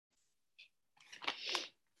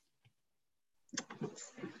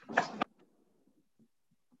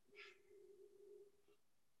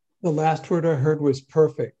The last word I heard was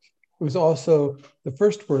perfect. It was also the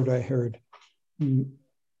first word I heard.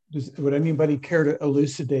 Would anybody care to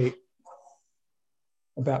elucidate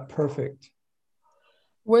about perfect?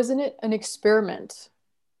 Wasn't it an experiment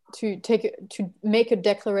to make a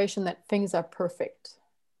declaration that things are perfect?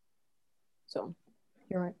 So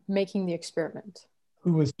you're making the experiment.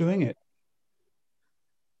 Who was doing it?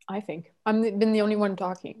 I think been the only one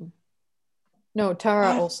talking. No,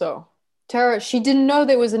 Tara also. Tara, she didn't know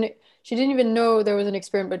there was an. She didn't even know there was an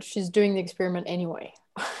experiment, but she's doing the experiment anyway.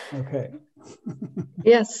 Okay.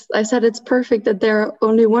 Yes, I said it's perfect that there are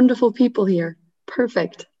only wonderful people here.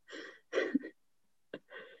 Perfect.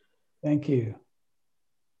 Thank you.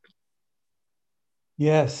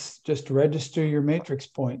 Yes, just register your matrix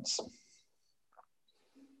points.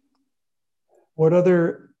 What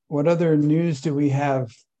other news do we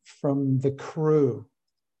have from the crew?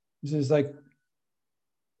 This is like,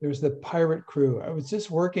 there's the pirate crew. I was just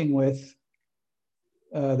working with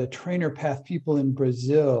the trainer path people in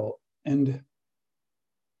Brazil, and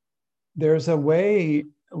there's a way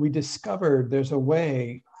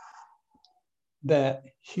that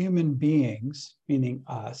human beings, meaning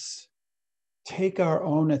us, take our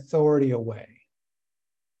own authority away.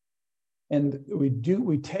 And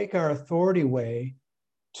we take our authority away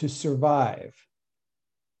to survive.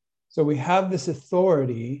 So we have this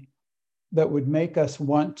authority that would make us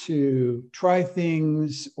want to try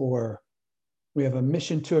things, or we have a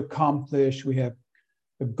mission to accomplish, we have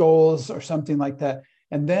the goals or something like that.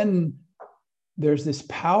 And then there's this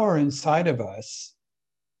power inside of us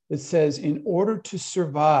that says, in order to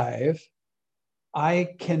survive,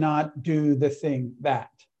 I cannot do the thing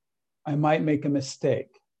that. I might make a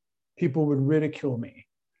mistake. People would ridicule me.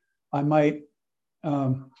 I might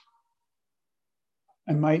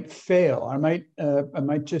fail. I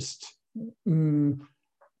might just I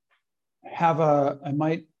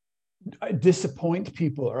might disappoint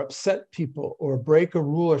people or upset people or break a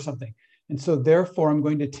rule or something. And so therefore, I'm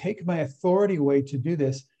going to take my authority away to do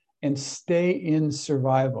this and stay in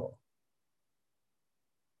survival.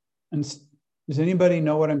 And does anybody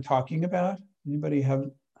know what I'm talking about? Anybody have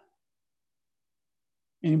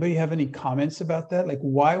any comments about that? Like,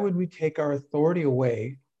 why would we take our authority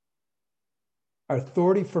away? Our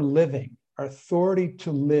authority for living, our authority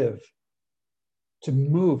to live, to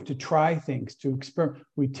move, to try things, to experiment.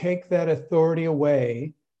 We take that authority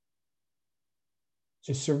away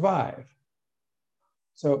to survive.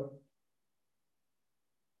 So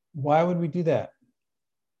why would we do that?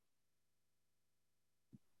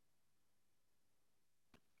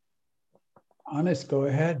 Honest, go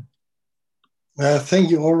ahead. I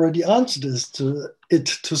think you already answered this,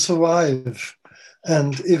 to survive.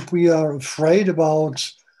 And if we are afraid about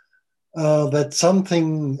that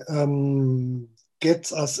something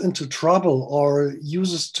gets us into trouble or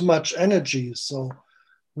uses too much energy, so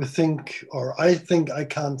we think, or I think I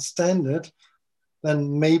can't stand it,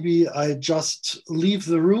 then maybe I just leave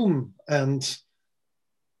the room and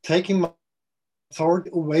taking my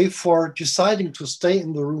authority away for deciding to stay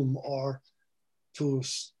in the room or to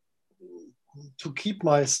keep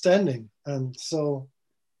my standing. And so,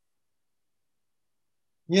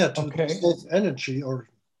 yeah, to save energy, or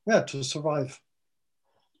to survive.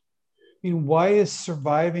 I mean, why is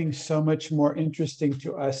surviving so much more interesting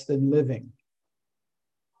to us than living?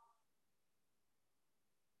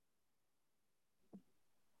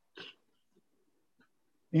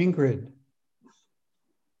 Ingrid.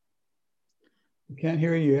 I can't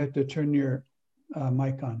hear you. You have to turn your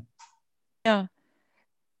mic on. Yeah.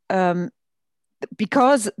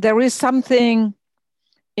 Because there is something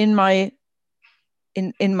in my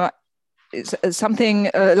something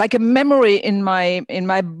like a memory in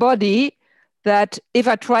my body that if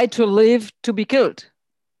I try to live, to be killed.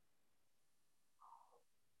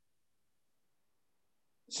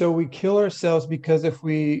 So we kill ourselves because if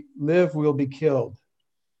we live, we'll be killed.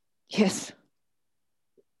 Yes.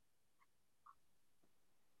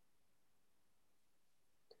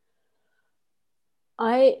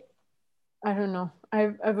 I don't know.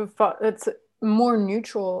 I have a thought that's more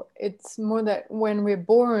neutral. It's more that when we're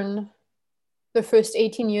born, the first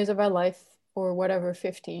 18 years of our life, or whatever,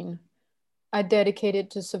 15, are dedicated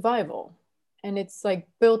to survival. And it's like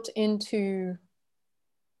built into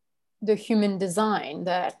the human design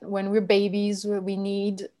that when we're babies, we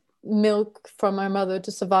need milk from our mother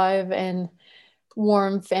to survive, and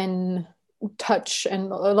warmth and touch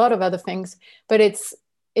and a lot of other things. But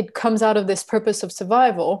it comes out of this purpose of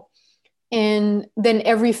survival. And then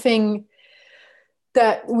everything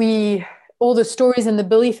that all the stories and the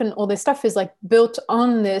belief and all this stuff is like built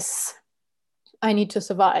on this, I need to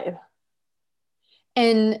survive.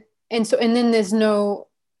 And then there's no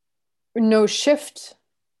no shift,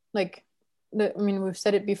 like I mean, we've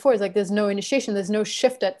said it before, it's like there's no initiation, there's no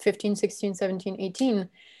shift at 15, 16, 17, 18.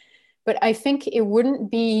 But I think it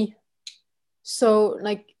wouldn't be so,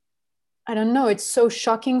 like, I don't know, it's so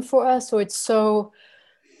shocking for us, or it's so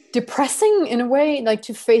depressing in a way, like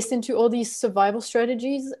to face into all these survival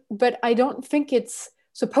strategies. But I don't think it's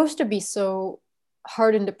supposed to be so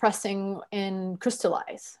hard and depressing and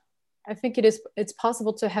crystallized. I think it's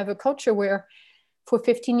possible to have a culture where for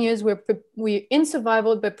 15 years we're in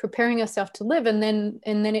survival but preparing ourselves to live, and then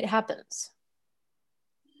it happens.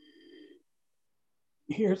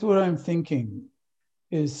 Here's what I'm thinking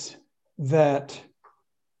is that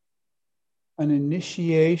an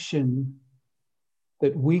initiation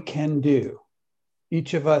that we can do,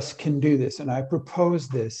 each of us can do this, and I propose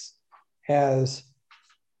this as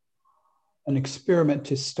an experiment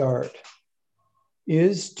to start,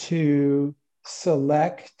 is to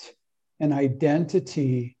select an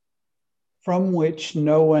identity from which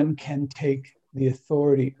no one can take the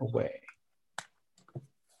authority away.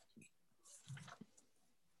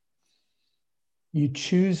 You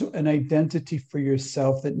choose an identity for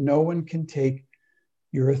yourself that no one can take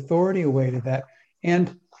your authority away to that.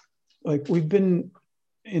 And like we've been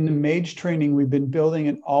in the mage training, we've been building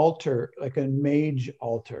an altar, like a mage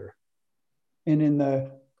altar. And in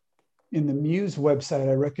the Muse website,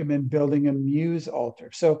 I recommend building a Muse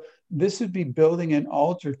altar. So this would be building an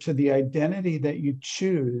altar to the identity that you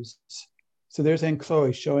choose. So there's Aunt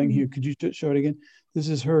Chloe showing you. Could you show it again? This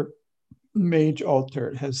is her mage altar.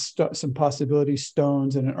 It has some possibility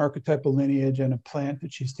stones and an archetypal lineage and a plant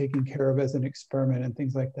that she's taking care of as an experiment and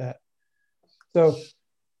things like that. So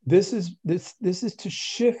this is to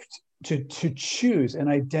shift, to choose an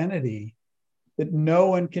identity that no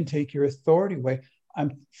one can take your authority away.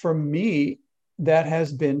 For me, that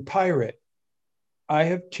has been pirate. I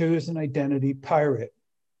have chosen identity pirate,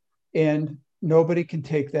 and nobody can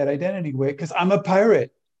take that identity away because I'm a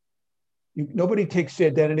pirate. Nobody takes the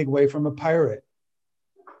identity away from a pirate.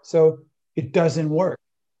 So it doesn't work.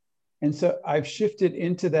 And so I've shifted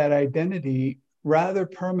into that identity rather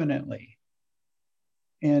permanently.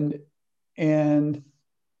 And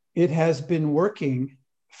it has been working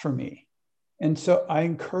for me. And so I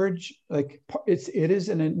encourage, like, it is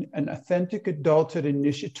an authentic adulthood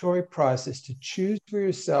initiatory process to choose for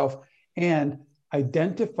yourself and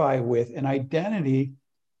identify with an identity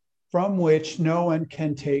from which no one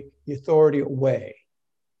can take the authority away,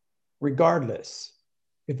 regardless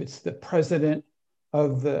if it's the president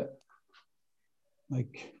of the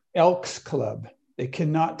Elks Club. They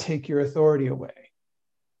cannot take your authority away.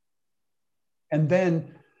 And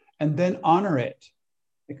then honor it,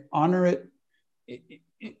 honor it.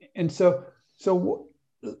 And so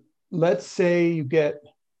let's say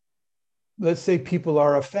people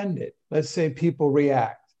are offended. Let's say people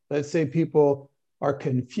react. Let's say people are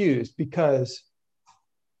confused because,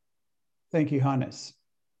 thank you, Hannes.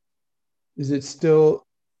 Is it still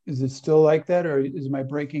like that, or is my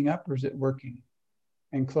breaking up, or is it working?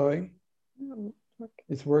 And Chloe? No,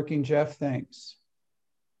 it's working, Jeff, thanks.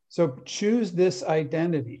 So choose this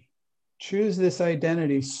identity. Choose this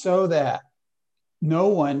identity so that no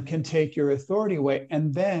one can take your authority away,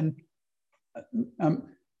 and then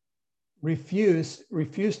refuse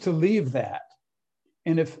to leave that.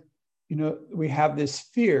 And if we have this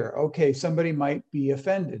fear, okay, somebody might be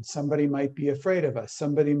offended, somebody might be afraid of us,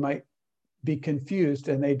 somebody might be confused,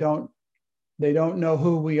 and they don't know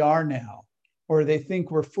who we are now, or they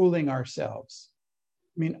think we're fooling ourselves.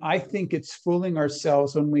 I mean, I think it's fooling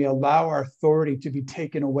ourselves when we allow our authority to be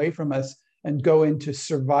taken away from us and go into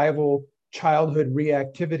survival childhood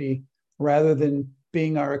reactivity rather than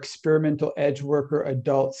being our experimental edge worker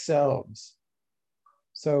adult selves.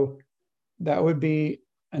 So that would be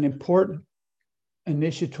an important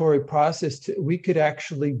initiatory process we could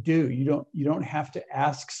actually do. You don't have to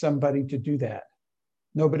ask somebody to do that.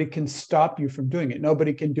 Nobody can stop you from doing it.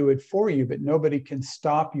 Nobody can do it for you, but nobody can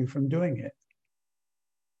stop you from doing it.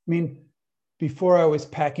 I mean, before I was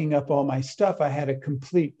packing up all my stuff, I had a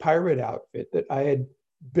complete pirate outfit that I had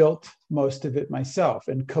built most of it myself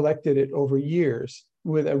and collected it over years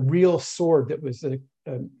with a real sword that was a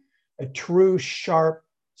true sharp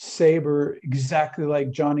saber, exactly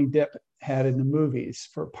like Johnny Depp had in the movies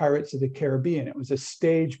for Pirates of the Caribbean. It was a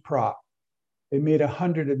stage prop. They made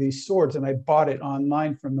 100 of these swords, and I bought it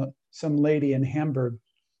online from some lady in Hamburg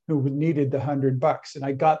who needed the $100, and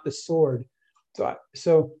I got the sword.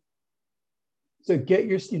 So get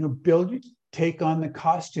your, take on the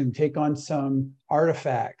costume, take on some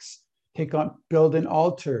artifacts, build an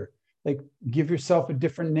altar, give yourself a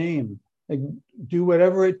different name, do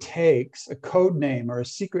whatever it takes, a code name or a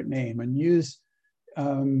secret name, and use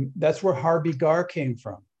that's where Har-Bi-Gar came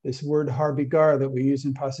from. This word Har-Bi-Gar that we use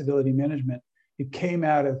in possibility management, it came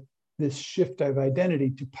out of this shift of identity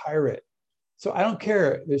to pirate. So I don't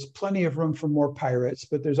care. There's plenty of room for more pirates,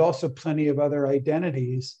 but there's also plenty of other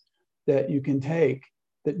identities that you can take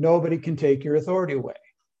that nobody can take your authority away.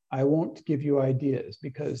 I won't give you ideas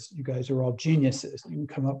because you guys are all geniuses. You can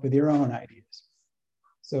come up with your own ideas.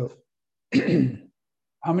 So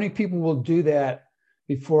how many people will do that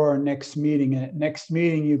before our next meeting? And at next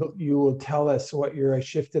meeting, you will tell us what your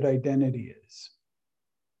shifted identity is.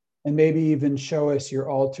 And maybe even show us your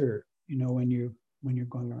altar, when you're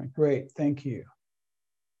going around. Great, thank you.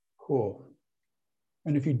 Cool.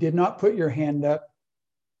 And if you did not put your hand up,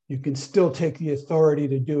 you can still take the authority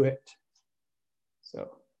to do it.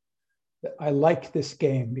 So I like this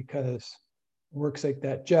game because it works like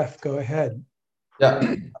that. Jeff, go ahead.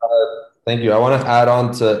 Yeah, thank you. I want to add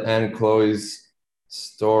on to Anne Chloe's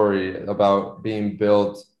story about being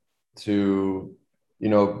built to,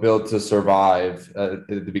 built to survive at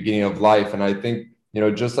the beginning of life. And I think,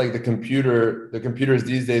 just like the computers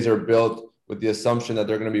these days are built with the assumption that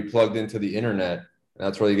they're going to be plugged into the internet. And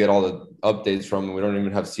that's where you get all the updates from. We don't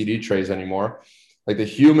even have CD trays anymore. Like the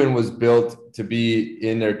human was built to be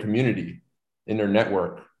in their community, in their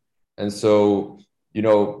network. And so,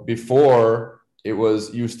 before it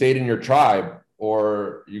was you stayed in your tribe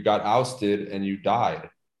or you got ousted and you died.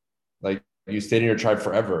 Like you stayed in your tribe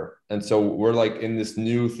forever. And so we're like in this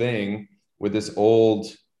new thing with this old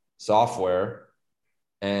software,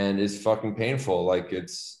 and it's fucking painful. Like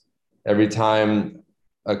it's every time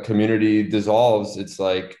a community dissolves, it's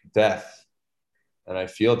like death. And I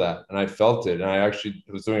feel that, and I felt it. And I actually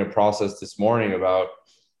was doing a process this morning about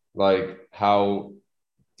like how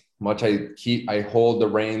much I hold the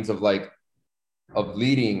reins of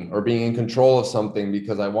leading or being in control of something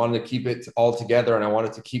because I wanted to keep it all together and I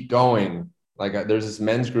wanted to keep going. Like there's this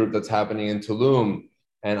men's group that's happening in Tulum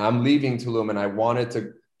and I'm leaving Tulum and I wanted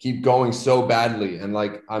to keep going so badly. And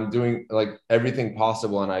like, I'm doing like everything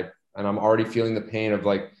possible. And I'm already feeling the pain of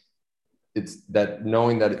like, it's that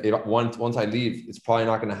knowing that once I leave, it's probably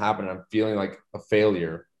not going to happen. I'm feeling like a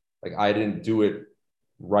failure. Like I didn't do it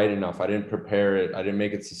right enough. I didn't prepare it. I didn't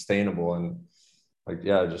make it sustainable. And like,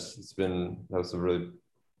 yeah, that was a really,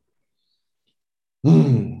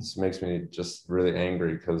 this makes me just really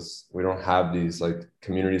angry because we don't have these like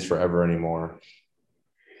communities forever anymore.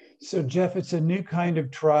 So Jeff, it's a new kind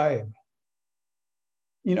of tribe.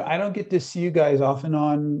 I don't get to see you guys off and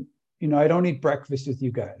on, I don't eat breakfast with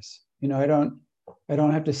you guys. I don't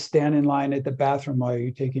have to stand in line at the bathroom while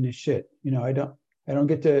you're taking a shit. I don't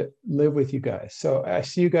get to live with you guys. So I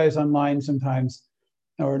see you guys online sometimes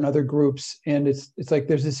or in other groups. And it's like,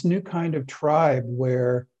 there's this new kind of tribe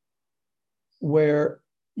where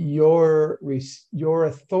your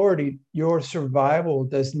authority, your survival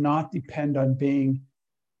does not depend on being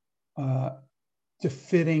to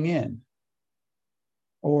fitting in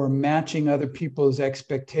or matching other people's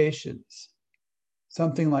expectations,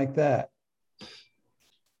 something like that.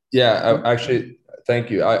 Yeah, actually, thank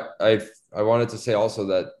you. I wanted to say also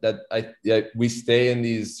that we stay in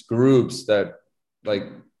these groups that like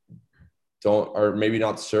are maybe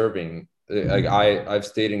not serving. Like I've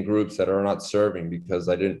stayed in groups that are not serving because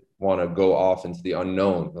I didn't want to go off into the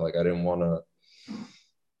unknown. Like I didn't want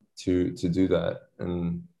to do that.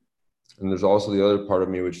 And there's also the other part of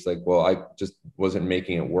me which is like, well, I just wasn't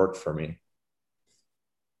making it work for me.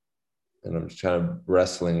 And I'm just kind of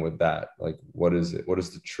wrestling with that. Like, what is it? What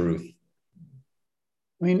is the truth?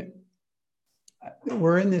 I mean,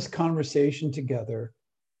 we're in this conversation together,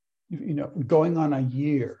 going on a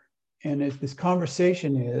year. And this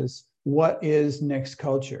conversation is, what is next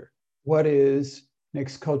culture? What is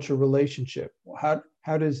next culture relationship? How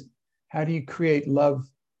do you create love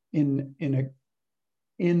in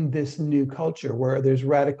this new culture where there's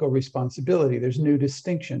radical responsibility, there's new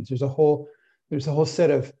distinctions, there's a whole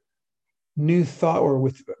set of new thought, or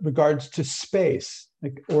with regards to space,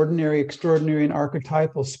 like ordinary, extraordinary, and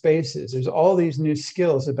archetypal spaces. There's all these new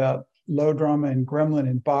skills about low drama and gremlin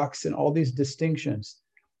and box and all these distinctions.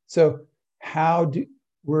 So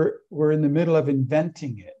we're in the middle of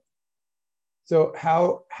inventing it. So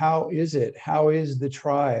how is it? How is the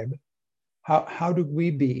tribe? How do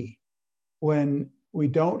we be when we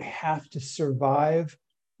don't have to survive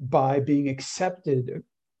by being accepted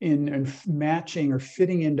in matching or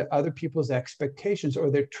fitting into other people's expectations or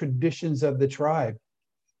their traditions of the tribe?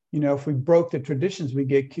 If we broke the traditions, we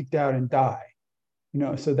get kicked out and die.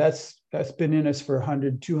 So that's been in us for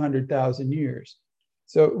 100, 200,000 years.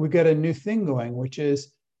 So we got a new thing going, which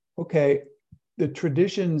is, okay, the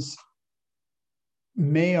traditions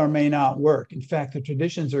may or may not work. In fact, the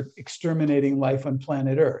traditions are exterminating life on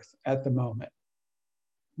planet Earth at the moment.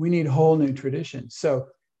 We need whole new traditions. So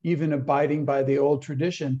even abiding by the old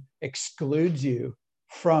tradition excludes you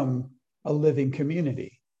from a living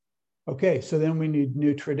community. Okay, so then we need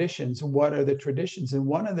new traditions. What are the traditions? And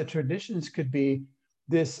one of the traditions could be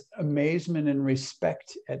this amazement and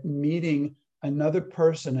respect at meeting another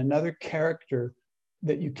person, another character,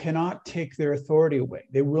 that you cannot take their authority away.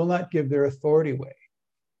 They will not give their authority away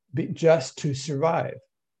just to survive.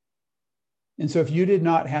 And so if you did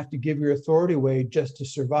not have to give your authority away just to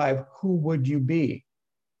survive, who would you be?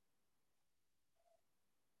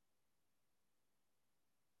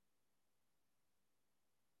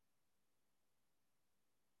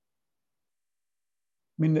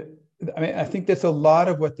 I think that's a lot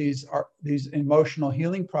of what these emotional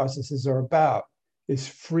healing processes are about, is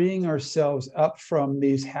freeing ourselves up from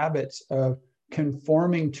these habits of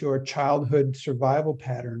conforming to our childhood survival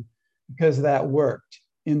pattern, because that worked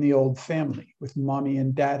in the old family with mommy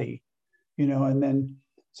and daddy, and then,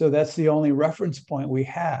 so that's the only reference point we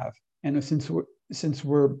have. And since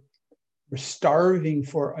we're starving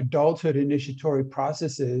for adulthood initiatory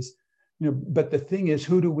processes, but the thing is,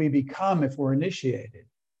 who do we become if we're initiated?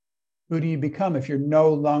 Who do you become if you're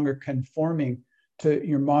no longer conforming to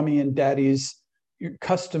your mommy and daddy's your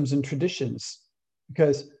customs and traditions?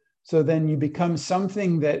 Because so then you become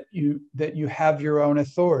something that you have your own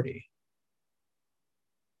authority.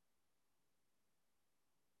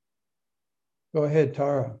 Go ahead,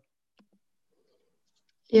 Tara.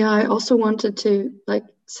 Yeah, I also wanted to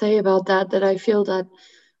say about that I feel that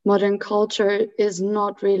modern culture is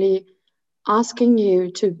not really asking you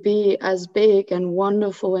to be as big and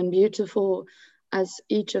wonderful and beautiful as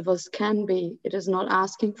each of us can be. It is not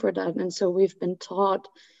asking for that. And so we've been taught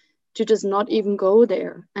to just not even go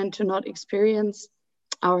there and to not experience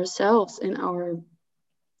ourselves in our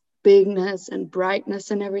bigness and brightness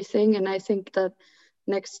and everything. And I think that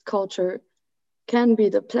Next Culture can be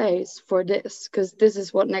the place for this, because this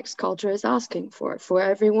is what Next Culture is asking for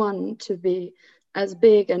everyone to be as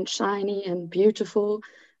big and shiny and beautiful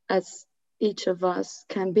as each of us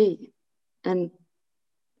can be. And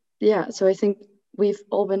yeah, so I think we've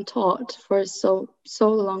all been taught for so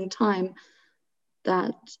long time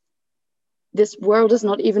that this world is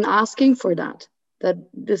not even asking for that, but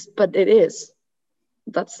it is.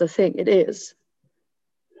 That's the thing, it is.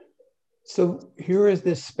 So here is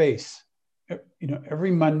this space.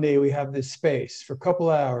 Every Monday we have this space for a couple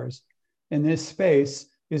hours, and this space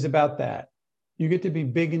is about that. You get to be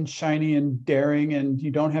big and shiny and daring, and you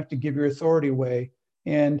don't have to give your authority away.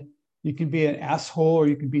 And you can be an asshole, or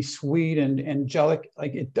you can be sweet and angelic.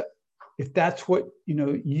 If that's what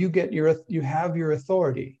you have your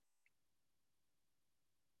authority.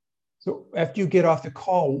 So after you get off the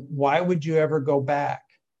call, why would you ever go back?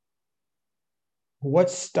 What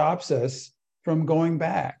stops us from going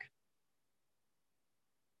back?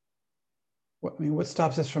 What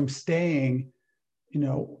stops us from staying in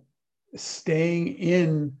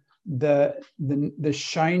the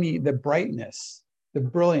shiny, the brightness, the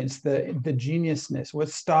brilliance, the geniusness? What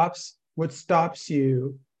stops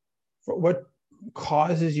you? What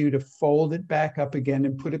causes you to fold it back up again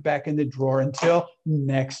and put it back in the drawer until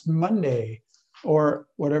next Monday, or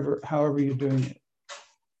however you're doing it?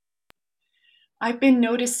 I've been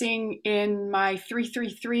noticing in my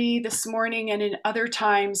 333 this morning and in other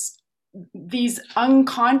times, these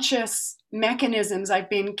unconscious mechanisms I've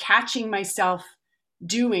been catching myself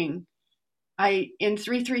doing. In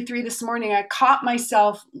 333 this morning, I caught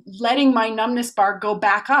myself letting my numbness bar go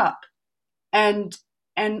back up. And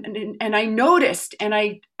I noticed, and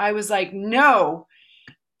I was like, no.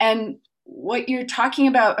 And what you're talking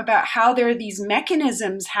about how there are these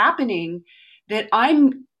mechanisms happening that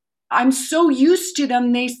I'm so used to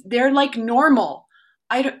them, they're like normal.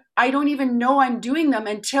 I don't even know I'm doing them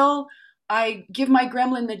until I give my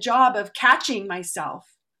gremlin the job of catching myself.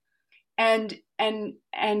 And then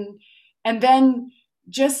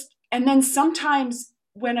sometimes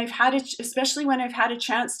when especially when I've had a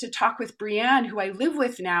chance to talk with Brianne, who I live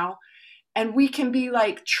with now, and we can be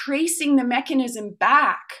like tracing the mechanism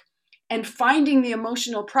back and finding the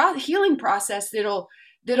emotional healing process that'll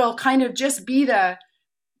kind of just be the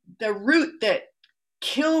root that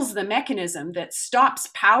kills the mechanism, that stops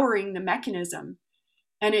powering the mechanism.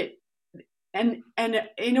 And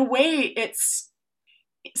in a way, it's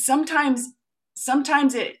sometimes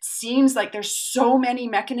it seems like there's so many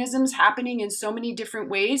mechanisms happening in so many different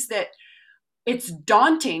ways that it's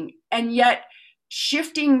daunting. And yet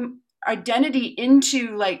shifting identity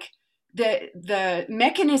into like the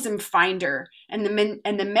mechanism finder and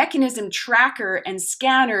the mechanism tracker and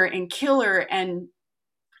scanner and killer and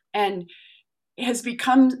and has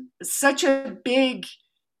become such a big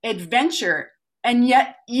adventure. And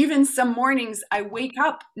yet, even some mornings I wake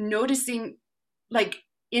up noticing like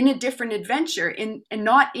in a different adventure, and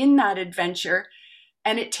not in that adventure.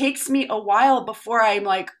 And it takes me a while before I'm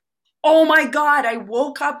like, oh my God, I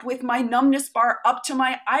woke up with my numbness bar up to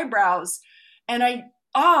my eyebrows. And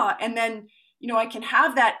and then, I can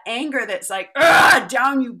have that anger that's like,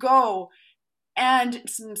 down you go, and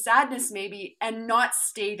some sadness maybe, and not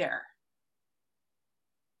stay there.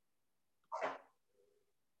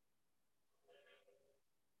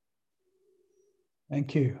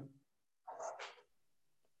 Thank you.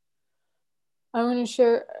 I want to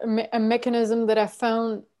share a mechanism that I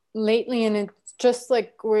found lately, and it's just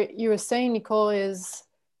like what you were saying, Nicole, is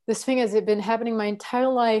this thing has been happening my entire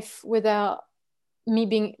life without me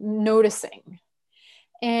being noticing.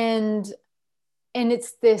 And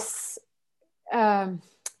it's this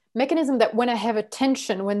mechanism that when I have a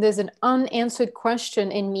tension, when there's an unanswered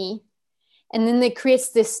question in me, and then it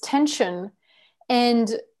creates this tension,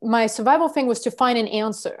 and my survival thing was to find an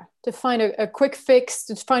answer, to find a quick fix,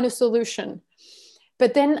 to find a solution.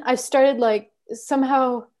 But then I started like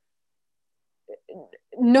somehow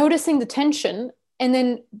noticing the tension, and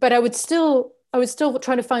then, but I would still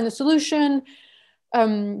try to find the solution,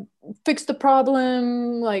 fix the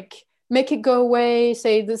problem, like make it go away,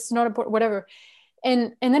 say this is not important, whatever.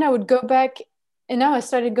 And then I would go back, and now I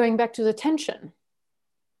started going back to the tension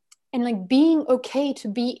and like being okay to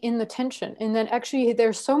be in the tension. And then actually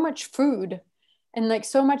there's so much food and like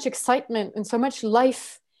so much excitement and so much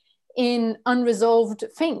life in unresolved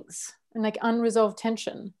things and like unresolved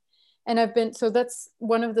tension. And so that's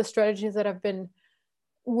one of the strategies that I've been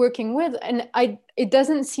working with. And it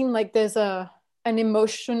doesn't seem like there's an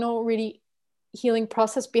emotional really healing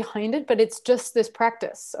process behind it, but it's just this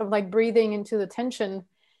practice of like breathing into the tension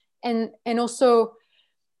and also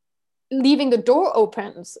leaving the door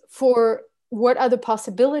opens for what are the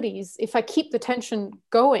possibilities. If I keep the tension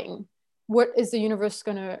going, what is the universe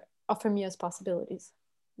going to offer me as possibilities?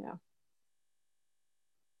 Yeah.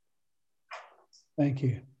 Thank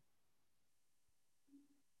you.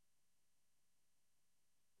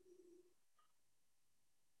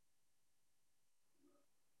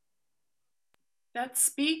 That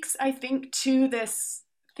speaks, I think, to this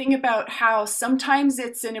thing about how sometimes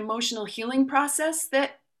it's an emotional healing process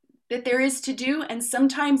that there is to do, and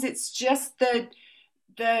sometimes it's just the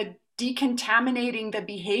decontaminating the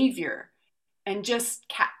behavior, and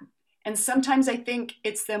and sometimes I think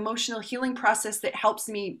it's the emotional healing process that helps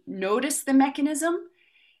me notice the mechanism,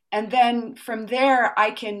 and then from there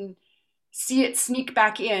I can see it sneak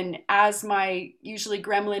back in as my usually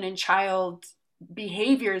gremlin and child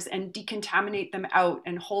behaviors and decontaminate them out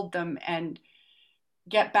and hold them and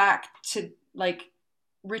get back to like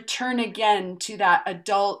return again to that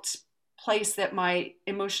adult place that my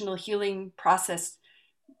emotional healing process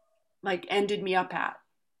like ended me up at.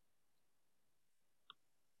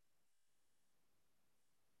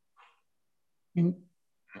 I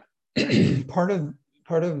mean, part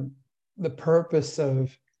of the purpose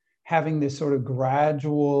of having this sort of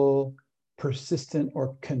gradual, persistent,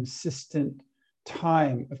 or consistent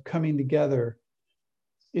time of coming together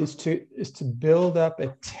is to build up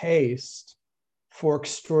a taste for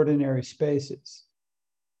extraordinary spaces,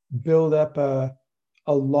 build up a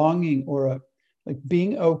longing or a like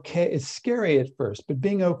being okay. It's scary at first, but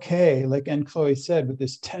being okay, like Anne Chloe said, with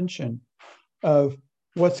this tension of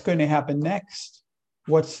what's going to happen next,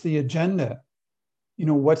 what's the agenda,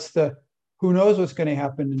 who knows what's going to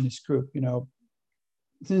happen in this group.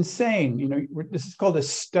 It's insane. This is called a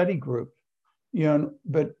study group,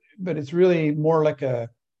 but it's really more like a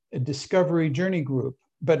discovery journey group.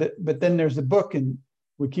 But then there's a book, and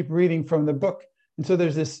we keep reading from the book, and so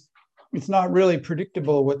there's this. It's not really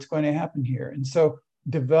predictable what's going to happen here, and so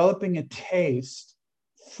developing a taste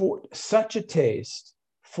for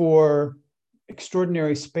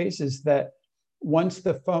extraordinary spaces that once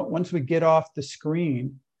we get off the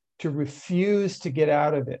screen, to refuse to get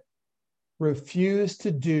out of it, refuse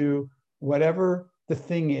to do whatever the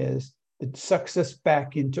thing is that sucks us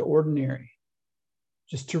back into ordinary,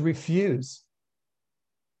 just to refuse.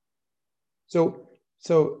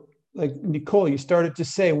 So like Nicole, you started to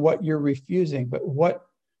say what you're refusing, but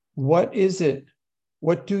what is it?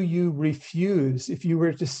 What do you refuse? If you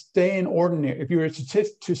were to stay in ordinary, if you were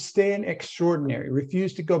to stay in extraordinary,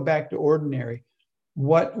 refuse to go back to ordinary,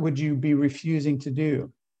 what would you be refusing to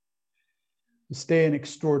do? To stay in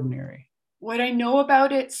extraordinary. What I know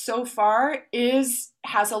about it so far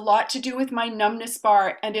has a lot to do with my numbness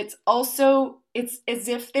bar. And it's as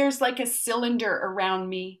if there's like a cylinder around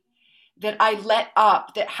me that I let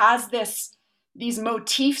up that has this these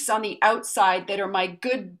motifs on the outside that are my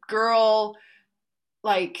good girl,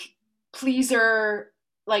 like pleaser,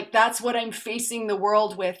 like that's what I'm facing the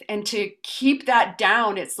world with. And to keep that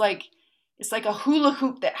down, it's like a hula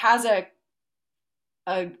hoop that has a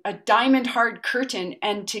diamond hard curtain,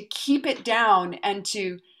 and to keep it down and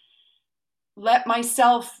to let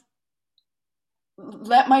myself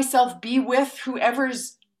be with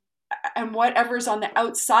whoever's and whatever's on the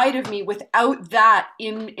outside of me without that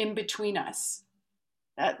in between us.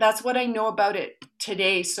 That's what I know about it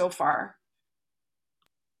today so far.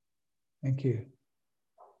 Thank you.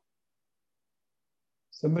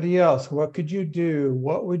 Somebody else, what could you do?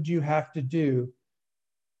 What would you have to do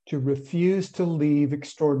to refuse to leave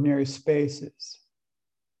extraordinary spaces?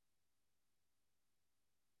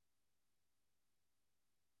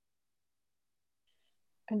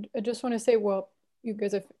 And I just want to say, well, you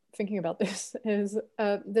guys are thinking about this, is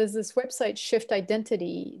there's this website, Shift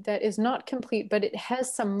Identity, that is not complete, but it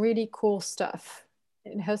has some really cool stuff.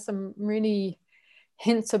 It has some really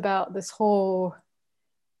hints about this whole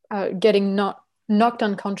getting knocked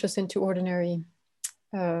unconscious into ordinary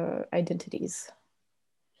identities.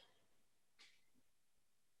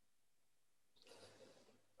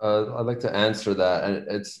 I'd like to answer that,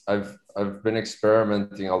 and I've been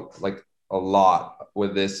experimenting a lot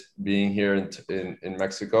with this being here in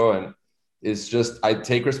Mexico, and it's just I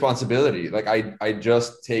take responsibility. Like I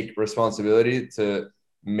just take responsibility to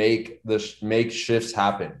make shifts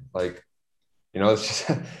happen. Like, you know, it's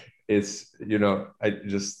just it's, you know, I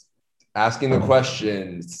just asking the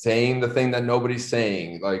question, saying the thing that nobody's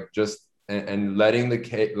saying, like just and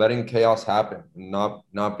letting chaos happen,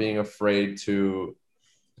 not being afraid to,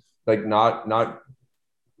 like, not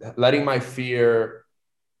letting my fear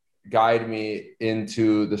guide me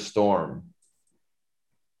into the storm.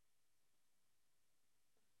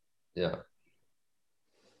 Yeah.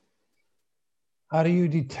 How do you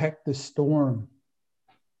detect the storm?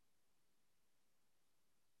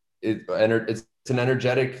 It's an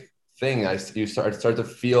energetic thing. You start to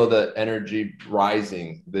feel the energy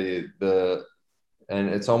rising, and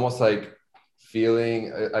it's almost like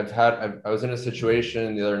feeling. I was in a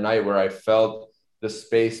situation the other night where I felt the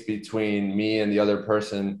space between me and the other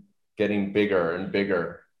person getting bigger and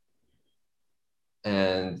bigger,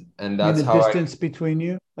 and that's the how distance between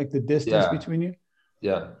you, like the distance between you.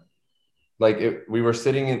 Yeah, like we were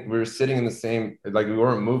sitting in the same, like we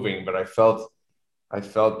weren't moving, but I felt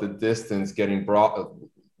the distance getting brought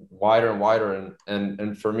wider and wider,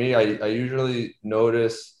 and for me, I usually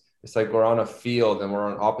notice it's like we're on a field and we're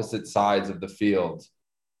on opposite sides of the field,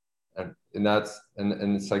 and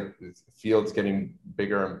it's like the field's getting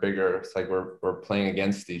bigger and bigger. It's like we're playing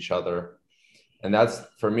against each other, and that's,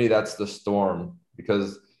 for me, that's the storm,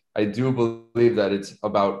 because I do believe that it's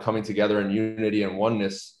about coming together in unity and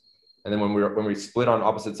oneness, and then when we split on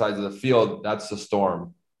opposite sides of the field, that's the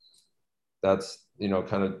storm. That's, you know,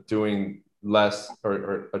 kind of doing less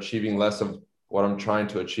or achieving less of what I'm trying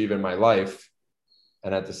to achieve in my life,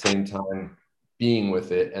 and at the same time being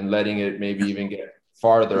with it and letting it maybe even get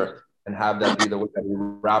farther, and have that be the way that we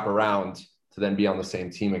wrap around to then be on the same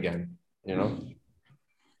team again, you know?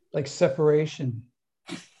 Like separation.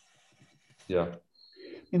 Yeah.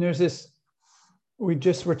 And there's this, we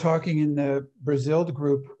just were talking in the Brazil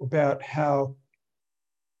group about how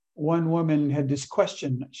one woman had this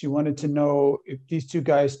question. She wanted to know if these two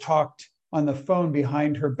guys talked on the phone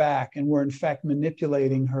behind her back and were in fact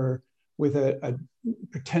manipulating her with a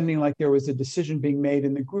pretending like there was a decision being made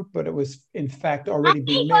in the group, but it was in fact already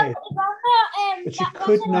being made. But she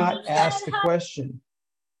could not ask the question.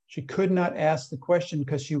 She could not ask the question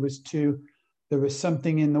because she was there was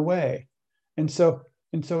something in the way. And so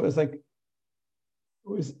it was like,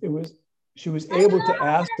 she was able to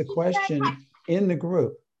ask the question in the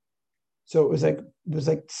group. So it was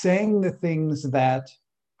like saying the things that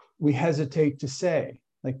we hesitate to say,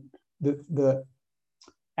 like the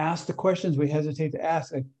ask the questions we hesitate to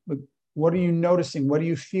ask. Like, what are you noticing? What are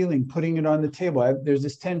you feeling? Putting it on the table. There's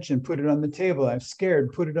this tension, put it on the table. I'm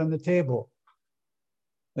scared, put it on the table.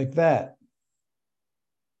 Like that.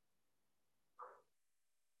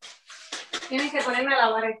 Tienes que ponerme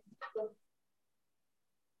a lavar.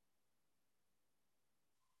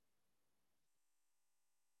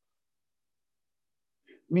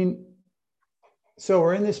 I mean, so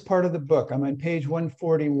we're in this part of the book. I'm on page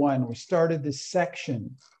 141. We started this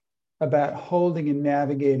section about holding and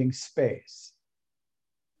navigating space.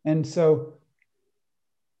 And so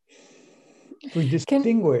we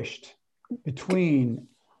distinguished between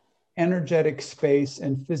energetic space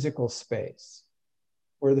and physical space,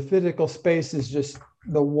 where the physical space is just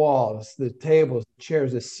the walls, the tables, the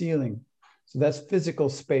chairs, the ceiling. So that's physical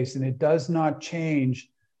space, and it does not change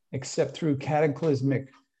except through cataclysmic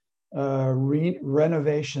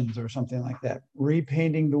renovations or something like that,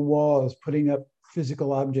 repainting the walls, putting up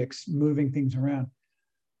physical objects, moving things around.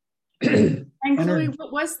 And Chloe,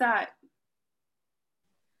 what was that?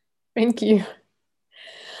 Thank you.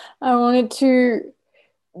 I wanted to,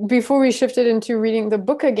 before we shifted into reading the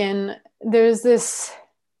book again, there's this,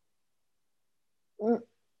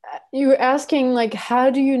 you were asking, like, how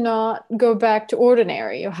do you not go back to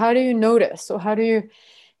ordinary? Or how do you notice? Or how do you,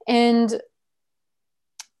 and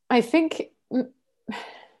I think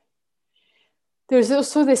there's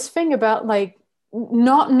also this thing about like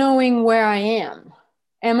not knowing where I am.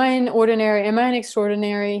 Am I an ordinary? Am I an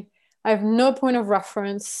extraordinary? I have no point of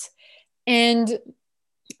reference. And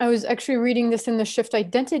I was actually reading this in the Shift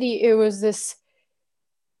Identity. It was this,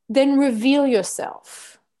 then reveal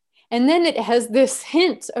yourself. And then it has this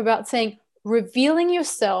hint about saying, revealing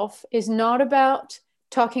yourself is not about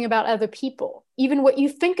talking about other people, even what you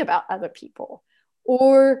think about other people,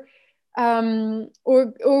 or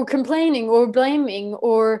complaining or blaming,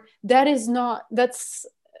 or that is not, that's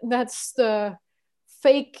the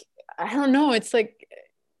fake, I don't know, it's like,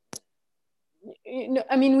 you know,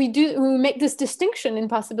 I mean, we make this distinction in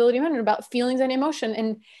Possibility Manor about feelings and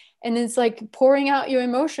emotion, and it's like pouring out your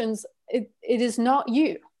emotions. It is not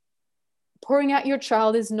you. Pouring out your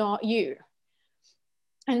child is not you.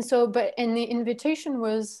 And so, and the invitation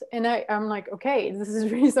was, and I'm like, okay, this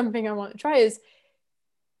is really something I want to try, is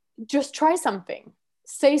just try something.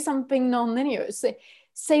 Say something nonlinear.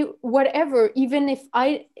 Say whatever, even if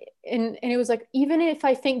and it was like, even if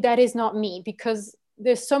I think that is not me, because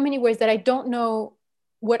there's so many ways that I don't know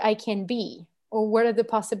what I can be, or what are the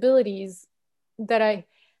possibilities that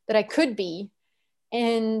I could be.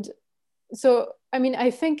 And so, I mean,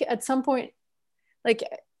 I think at some point, like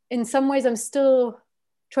in some ways I'm still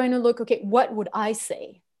trying to look, okay, what would I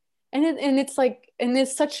say? And it's like, and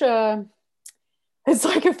it's such a, it's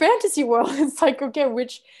like a fantasy world. It's like, okay,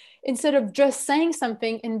 which, instead of just saying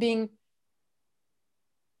something and being,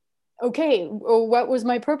 okay, or what was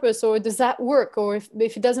my purpose, or does that work, or if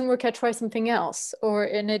it doesn't work, I try something else, or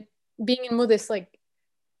in it being in more this like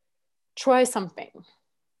try something,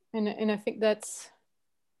 and I think that's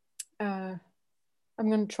I'm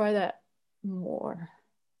going to try that more.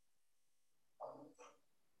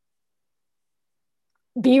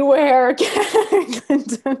 Beware, Clinton.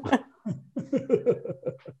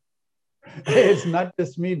 Hey, it's not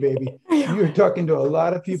just me, baby. You're talking to a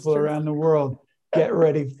lot of people around the world. Get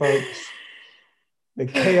ready, folks. The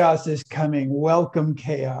chaos is coming. Welcome,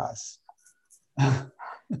 chaos.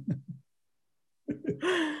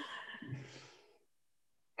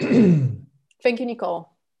 Thank you, Nicole.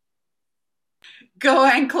 Go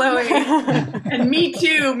on, Chloe. And me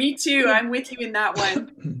too. I'm with you in that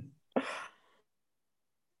one.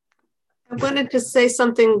 I wanted to say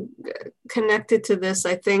something connected to this,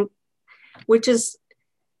 I think, which is,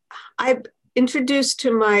 I've introduced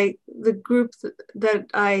to the group that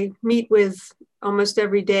I meet with almost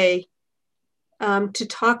every day to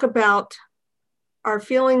talk about our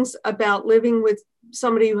feelings about living with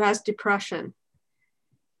somebody who has depression.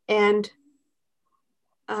 And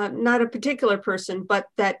not a particular person, but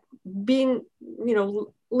that being,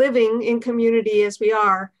 living in community as we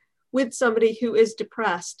are with somebody who is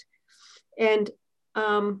depressed. And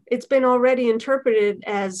it's been already interpreted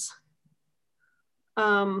as,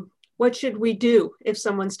 what should we do if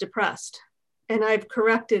someone's depressed? And I've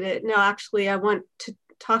corrected it. No, actually, I want to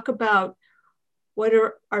talk about what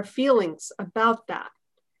are our feelings about that.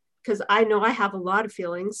 Because I know I have a lot of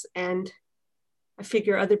feelings, and I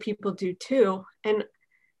figure other people do too. And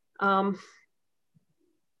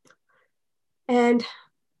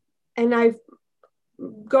I've,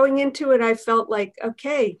 going into it, I felt like,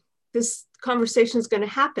 okay, this conversation is going to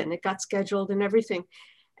happen. It got scheduled and everything.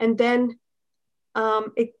 And then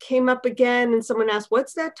it came up again, and someone asked,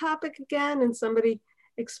 what's that topic again? And somebody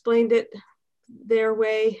explained it their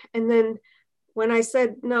way. And then when I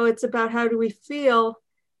said, no, it's about how do we feel,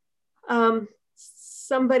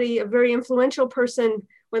 somebody, a very influential person,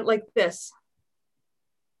 went like this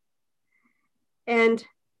and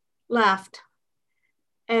laughed.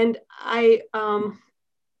 And I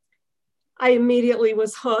immediately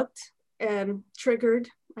was hooked and triggered.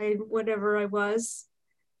 Whatever I was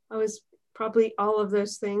probably all of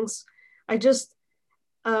those things. I just,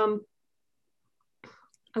 I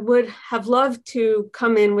would have loved to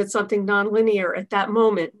come in with something nonlinear at that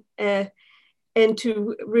moment and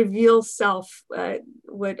to reveal self,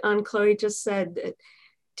 what Anne Chloe just said,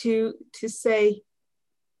 to say,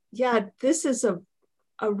 yeah, this is a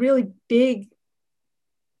really big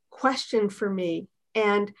question for me.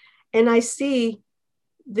 And and I see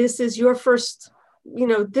this is your first,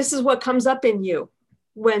 this is what comes up in you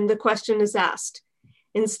when the question is asked,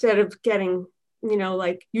 instead of getting,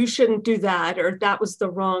 like, you shouldn't do that, or that was the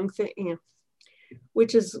wrong thing,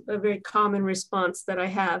 which is a very common response that I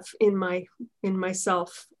have in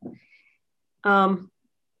myself.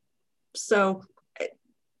 So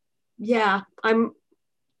yeah, I'm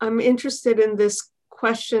interested in this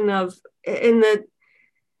question of, in the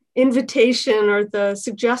invitation or the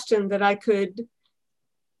suggestion that I could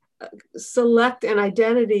select an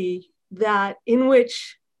identity that in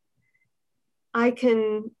which I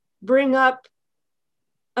can bring up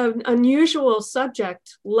an unusual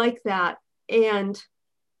subject like that and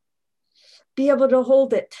be able to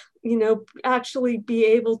hold it, actually be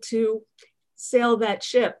able to sail that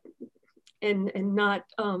ship and not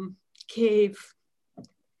cave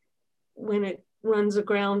when it runs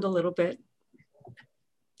aground a little bit.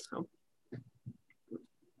 So.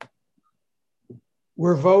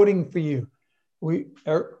 We're voting for you.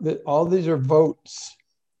 All these are votes.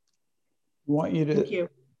 We want you to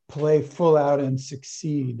play full out and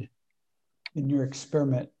succeed in your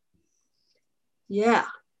experiment. Yeah.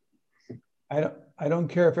 I don't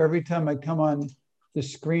care if every time I come on the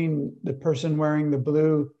screen, the person wearing the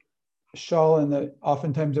blue shawl and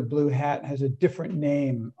oftentimes a blue hat has a different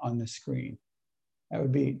name on the screen. That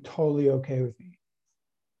would be totally okay with me.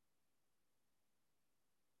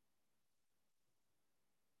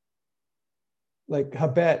 Like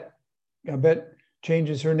Habet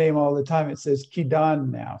changes her name all the time. It says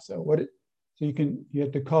Kidan now. So you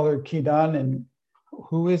have to call her Kidan, and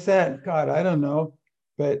who is that? God, I don't know,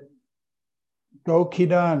 but go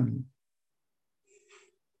Kidan.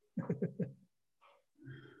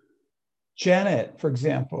 Janet, for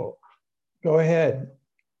example, go ahead.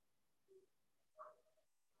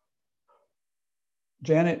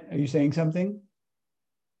 Janet, are you saying something?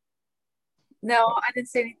 No, I didn't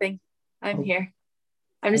say anything. I'm here.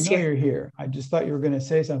 I'm just here. You're here. I just thought you were going to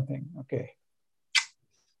say something. Okay.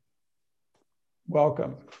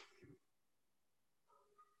 Welcome.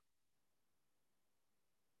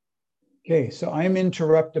 Okay, so I'm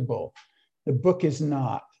interruptible. The book is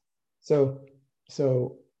not. So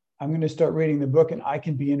I'm going to start reading the book and I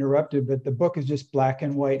can be interrupted, but the book is just black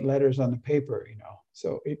and white letters on the paper,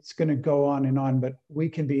 So it's going to go on, but we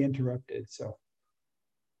can be interrupted. So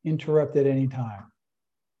interrupt at any time.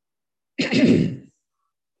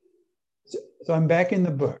 So I'm back in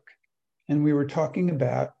the book, and we were talking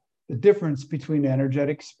about the difference between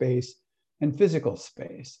energetic space and physical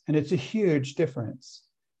space. And it's a huge difference.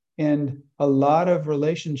 And a lot of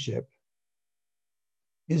relationship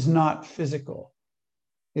is not physical.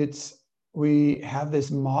 We have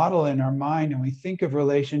this model in our mind, and we think of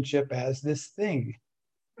relationship as this thing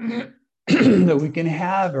that we can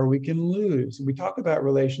have or we can lose. We talk about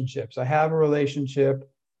relationships. I have a relationship.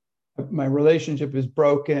 My relationship is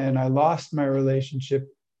broken. I lost my relationship.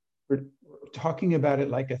 We're talking about it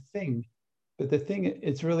like a thing, but the thing,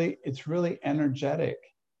 it's really energetic.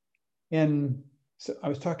 And so I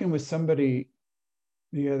was talking with somebody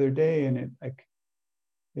the other day, and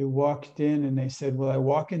they walked in and they said, well, I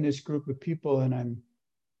walk in this group of people and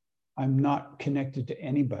I'm not connected to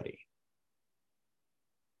anybody.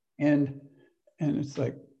 And it's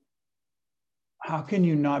like, how can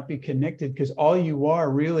you not be connected? Because all you are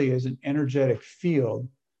really is an energetic field,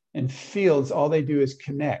 and fields, all they do is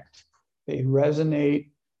connect. They resonate,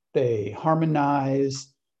 they harmonize,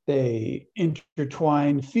 they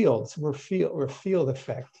intertwine. Fields, we're field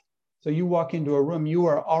effect. So you walk into a room, you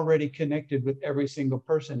are already connected with every single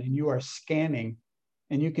person, and you are scanning,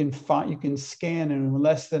 and you can scan, and in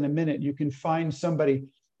less than a minute, you can find somebody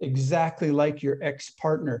exactly like your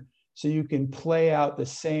ex-partner. So you can play out the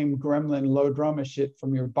same gremlin low drama shit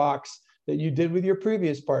from your box that you did with your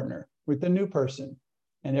previous partner, with the new person,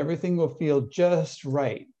 and everything will feel just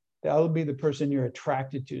right. That'll be the person you're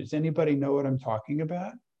attracted to. Does anybody know what I'm talking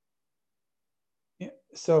about? Yeah.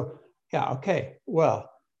 So, yeah, okay. Well,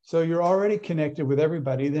 so you're already connected with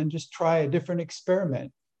everybody, then just try a different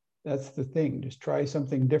experiment. That's the thing, just try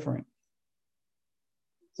something different.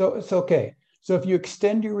 So it's okay. So if you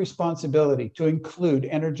extend your responsibility to include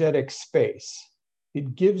energetic space,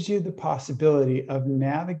 it gives you the possibility of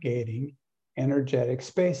navigating energetic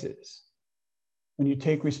spaces. When you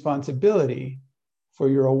take responsibility for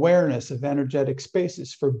your awareness of energetic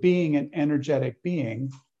spaces, for being an energetic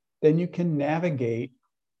being, then you can navigate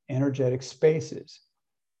energetic spaces.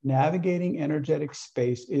 Navigating energetic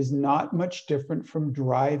space is not much different from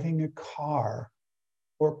driving a car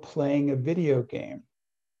or playing a video game.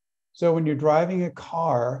 So when you're driving a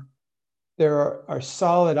car, there are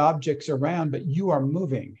solid objects around, but you are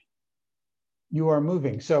moving. you are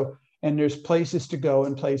moving. So, and there's places to go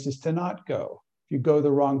and places to not go. If you go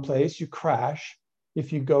the wrong place, you crash.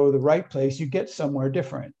 If you go the right place, you get somewhere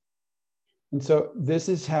different. And so this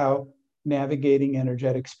is how navigating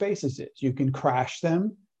energetic spaces is. You can crash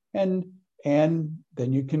them, and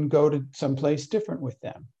then you can go to someplace different with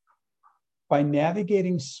them. By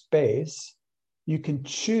navigating space, you can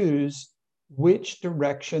choose which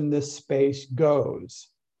direction the space goes,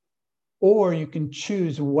 or you can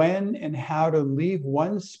choose when and how to leave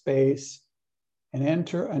one space and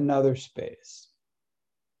enter another space.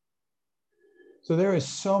 So there is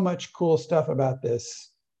so much cool stuff about this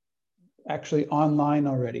actually online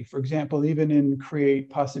already. For example, even in Create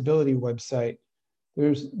Possibility website,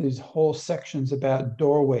 there's these whole sections about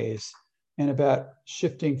doorways and about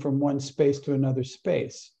shifting from one space to another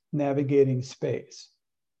space, navigating space.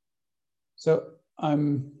 So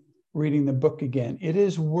I'm reading the book again. It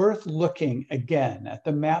is worth looking again at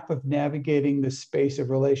the map of navigating the space of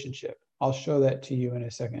relationship. I'll show that to you in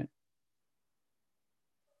a second.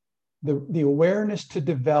 The awareness to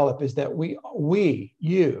develop is that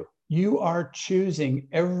you are choosing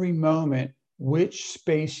every moment which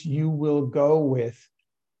space you will go with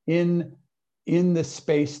in the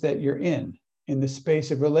space that you're in the space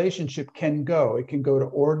of relationship can go. It can go to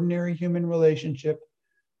ordinary human relationship.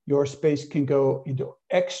 Your space can go into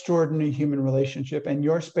extraordinary human relationship, and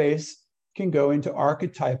your space can go into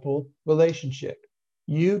archetypal relationship.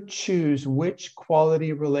 You choose which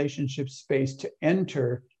quality relationship space to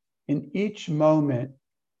enter in each moment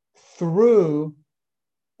through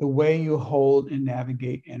the way you hold and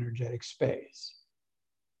navigate energetic space.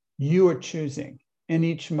 You are choosing in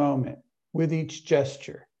each moment with each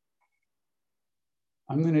gesture.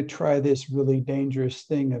 I'm going to try this really dangerous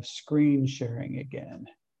thing of screen sharing again.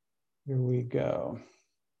 Here we go.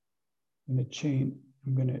 I'm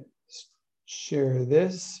going to share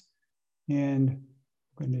this, and I'm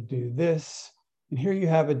going to do this. And here you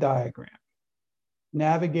have a diagram,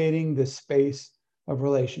 navigating the space of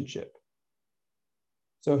relationship.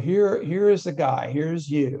 So here is the guy, here's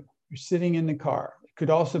you. You're sitting in the car. It could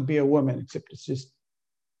also be a woman, except it's just,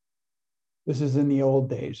 this is in the old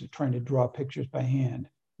days of trying to draw pictures by hand.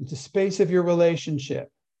 It's a space of your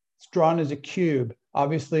relationship. It's drawn as a cube.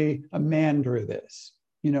 Obviously, a man drew this.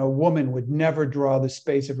 You know, a woman would never draw the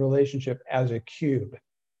space of relationship as a cube.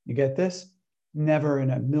 You get this? Never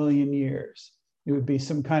in a million years. It would be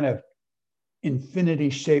some kind of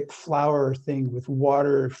infinity-shaped flower thing with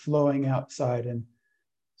water flowing outside and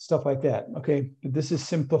stuff like that. Okay, but this is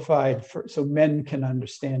simplified so men can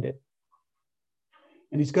understand it.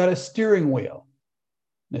 And he's got a steering wheel.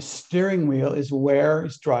 The steering wheel is where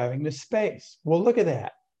he's driving the space. Well, look at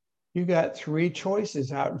that. You got three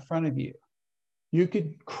choices out in front of you. You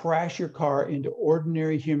could crash your car into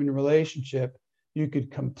ordinary human relationship. You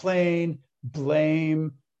could complain,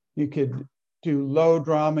 blame. You could do low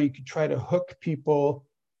drama. You could try to hook people.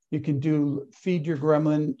 You can feed your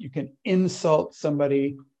gremlin. You can insult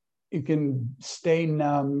somebody. You can stay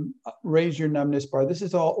numb, raise your numbness bar. This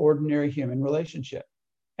is all ordinary human relationship.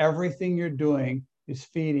 Everything you're doing is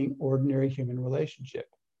feeding ordinary human relationship.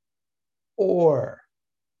 Or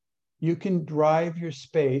you can drive your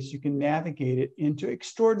space, you can navigate it into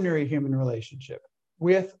extraordinary human relationship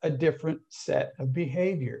with a different set of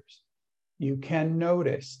behaviors. You can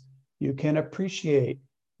notice, you can appreciate,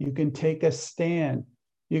 you can take a stand,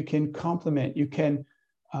 you can compliment, you can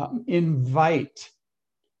invite,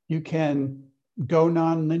 you can go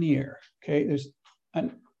nonlinear. Okay, there's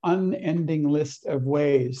an unending list of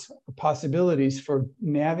ways, possibilities for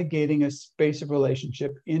navigating a space of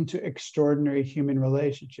relationship into extraordinary human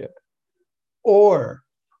relationship. Or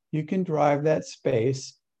you can drive that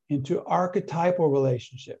space into archetypal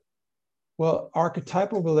relationship. Well,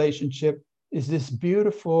 archetypal relationship is this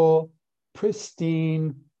beautiful,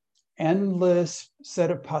 pristine, endless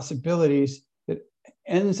set of possibilities that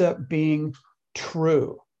ends up being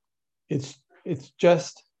true. It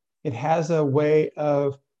has a way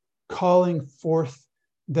of calling forth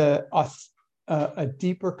a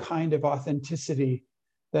deeper kind of authenticity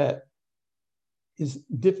that is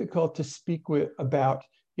difficult to speak about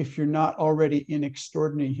if you're not already in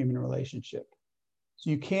extraordinary human relationship. So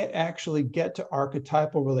you can't actually get to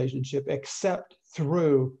archetypal relationship except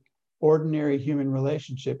through ordinary human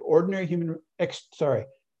relationship,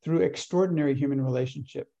 through extraordinary human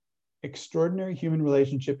relationship. Extraordinary human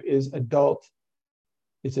relationship is adult.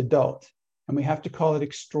 It's adult. And we have to call it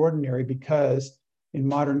extraordinary because in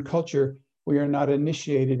modern culture, we are not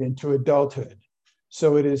initiated into adulthood.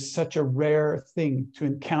 So it is such a rare thing to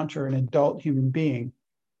encounter an adult human being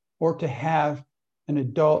or to have an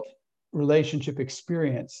adult relationship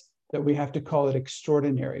experience that we have to call it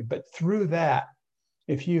extraordinary. But through that,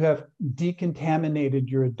 if you have decontaminated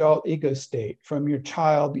your adult ego state from your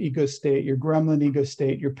child ego state, your gremlin ego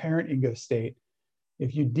state, your parent ego state,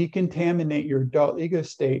 if you decontaminate your adult ego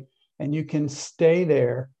state and you can stay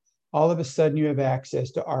there, all of a sudden you have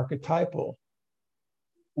access to archetypal.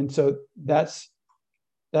 And so that's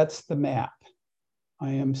the map.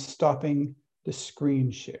 I am stopping the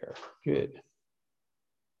screen share. Good.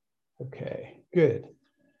 Okay, good.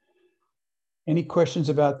 Any questions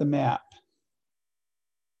about the map?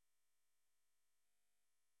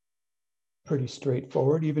 Pretty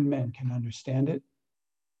straightforward. Even men can understand it.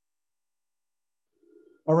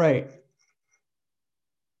 All right.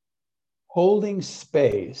 Holding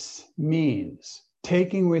space means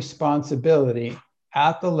taking responsibility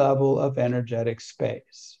at the level of energetic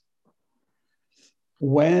space.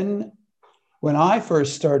 When I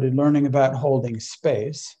first started learning about holding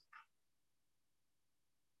space,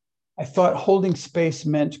 I thought holding space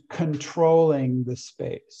meant controlling the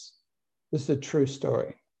space. This is a true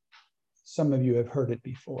story. Some of you have heard it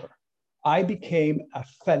before. I became a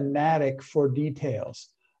fanatic for details.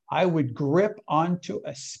 I would grip onto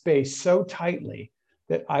a space so tightly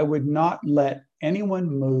that I would not let anyone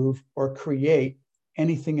move or create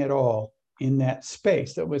anything at all in that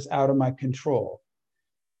space that was out of my control.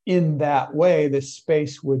 In that way, the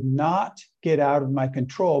space would not get out of my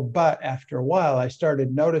control, but after a while, I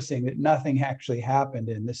started noticing that nothing actually happened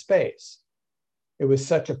in the space. It was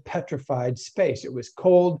such a petrified space. It was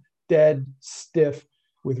cold, dead, stiff,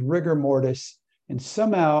 with rigor mortis, and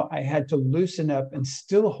somehow I had to loosen up and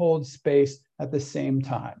still hold space at the same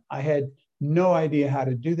time. I had no idea how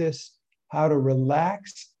to do this, how to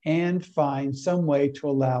relax and find some way to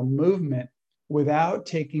allow movement without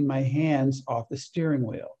taking my hands off the steering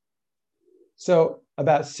wheel. So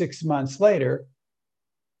about 6 months later,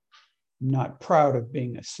 I'm not proud of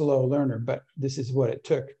being a slow learner, but this is what it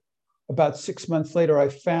took. About 6 months later, I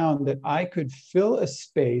found that I could fill a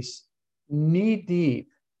space knee deep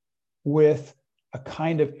with a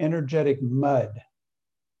kind of energetic mud.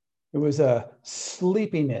 It was a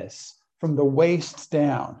sleepiness from the waist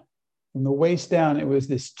down. From the waist down, it was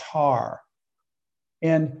this tar.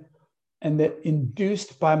 And that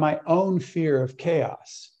induced by my own fear of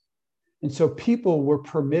chaos. And so people were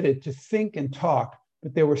permitted to think and talk,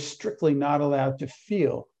 but they were strictly not allowed to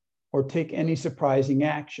feel or take any surprising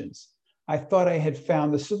actions. I thought I had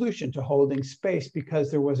found the solution to holding space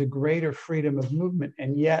because there was a greater freedom of movement,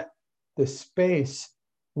 and yet the space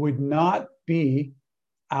would not be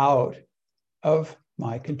out of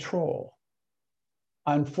my control.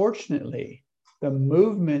 Unfortunately, the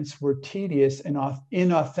movements were tedious and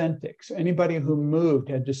inauthentic. So anybody who moved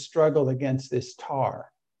had to struggle against this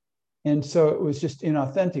tar. And so it was just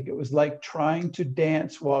inauthentic. It was like trying to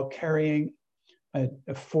dance while carrying a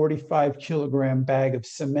 45-kilogram bag of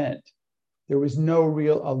cement. There was no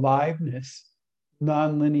real aliveness,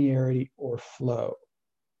 nonlinearity, or flow.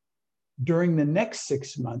 During the next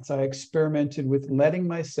 6 months, I experimented with letting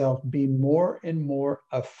myself be more and more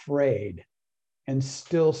afraid and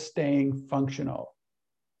still staying functional.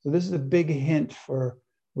 So this is a big hint for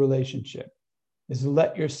relationship, is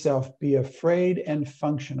let yourself be afraid and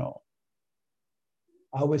functional.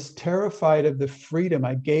 I was terrified of the freedom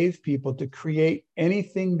I gave people to create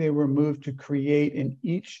anything they were moved to create in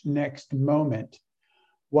each next moment,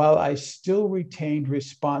 while I still retained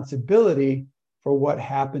responsibility for what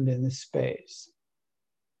happened in the space.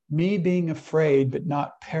 Me being afraid but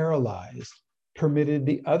not paralyzed permitted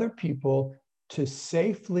the other people to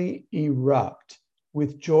safely erupt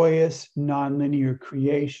with joyous nonlinear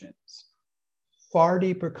creations. Far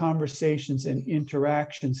deeper conversations and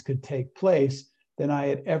interactions could take place than I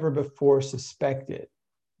had ever before suspected.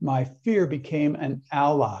 My fear became an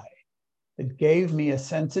ally that gave me a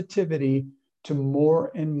sensitivity to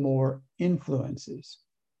more and more influences.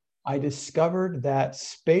 I discovered that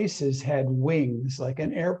spaces had wings like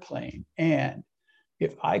an airplane, and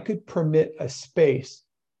if I could permit a space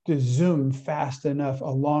to zoom fast enough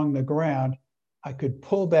along the ground, I could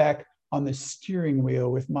pull back on the steering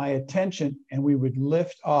wheel with my attention, and we would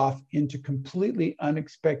lift off into completely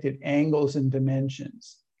unexpected angles and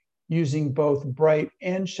dimensions, using both bright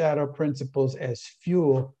and shadow principles as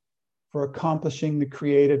fuel for accomplishing the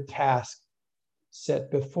creative task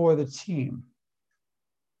set before the team.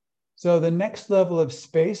 So the next level of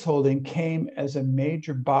space holding came as a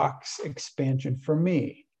major box expansion for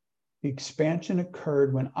me. The expansion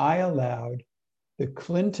occurred when I allowed the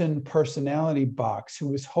Clinton personality box, who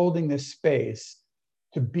was holding this space,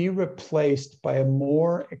 to be replaced by a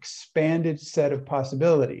more expanded set of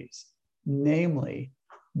possibilities, namely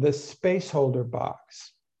the space holder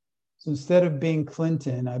box. So instead of being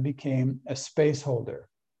Clinton, I became a space holder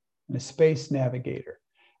and a space navigator.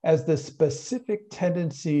 As the specific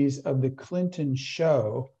tendencies of the Clinton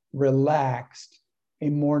show relaxed, a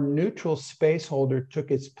more neutral space holder took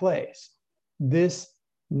its place. This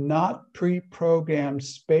not pre-programmed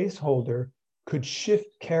space holder could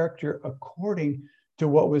shift character according to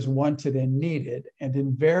what was wanted and needed, and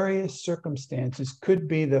in various circumstances could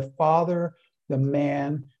be the father, the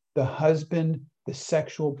man, the husband, the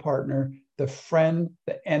sexual partner, the friend,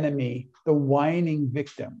 the enemy, the whining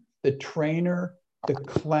victim, the trainer, the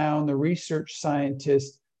clown, the research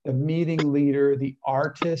scientist, the meeting leader, the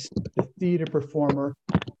artist, the theater performer,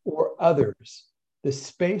 or others. The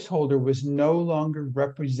space holder was no longer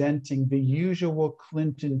representing the usual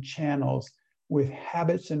Clinton channels with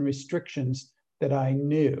habits and restrictions that I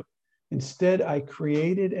knew. Instead, I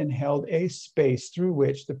created and held a space through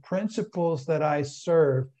which the principles that I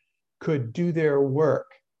serve could do their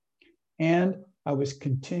work. And I was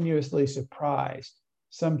continuously surprised,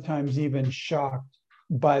 sometimes even shocked,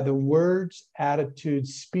 by the words,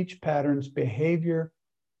 attitudes, speech patterns, behavior,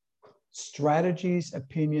 strategies,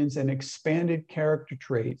 opinions, and expanded character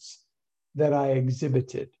traits that I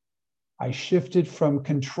exhibited. I shifted from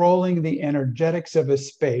controlling the energetics of a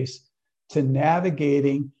space to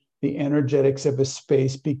navigating the energetics of a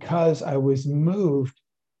space because I was moved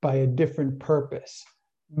by a different purpose.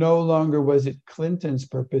 No longer was it Clinton's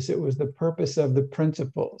purpose, it was the purpose of the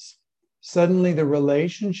principles. Suddenly, the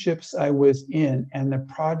relationships I was in and the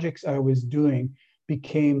projects I was doing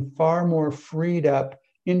became far more freed up,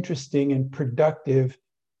 interesting, and productive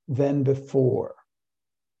than before.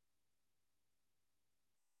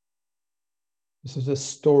 This is a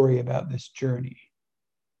story about this journey.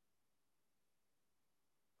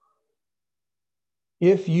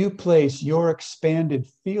 If you place your expanded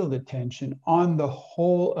field attention on the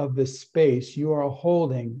whole of the space you are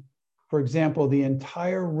holding, for example, the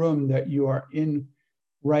entire room that you are in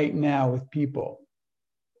right now with people.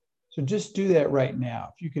 So just do that right now.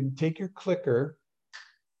 If you can take your clicker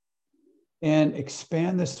and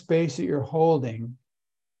expand the space that you're holding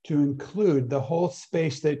to include the whole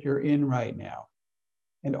space that you're in right now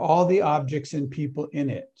and all the objects and people in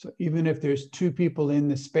it. So even if there's two people in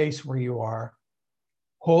the space where you are,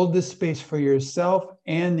 hold the space for yourself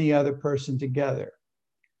and the other person together.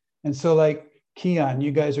 And so like Kian,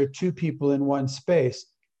 you guys are two people in one space.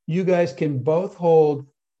 You guys can both hold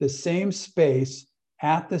the same space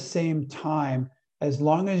at the same time as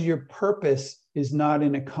long as your purpose is not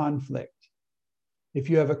in a conflict. If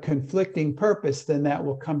you have a conflicting purpose, then that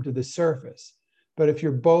will come to the surface. But if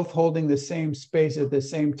you're both holding the same space at the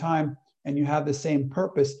same time and you have the same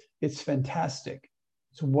purpose, it's fantastic.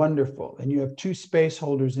 It's wonderful. And you have two space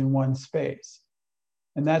holders in one space.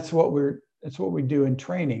 And that's what we do in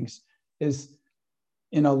trainings is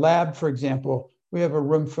in a lab, for example, we have a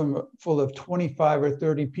room full of 25 or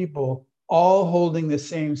 30 people all holding the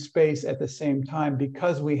same space at the same time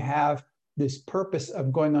because we have this purpose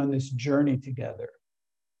of going on this journey together.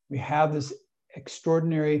 We have this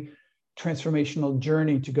extraordinary transformational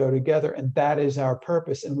journey to go together, and that is our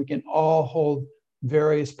purpose. And we can all hold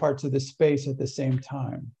various parts of the space at the same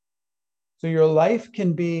time. So your life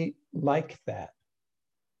can be like that.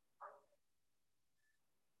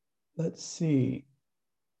 Let's see.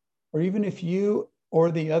 Or even if you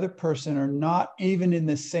or the other person are not even in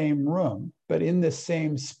the same room, but in the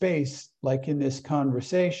same space, like in this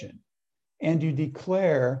conversation, and you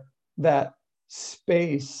declare that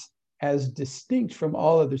space as distinct from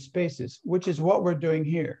all other spaces, which is what we're doing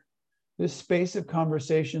here. This space of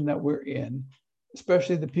conversation that we're in,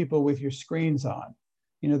 especially the people with your screens on.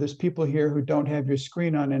 You know, there's people here who don't have your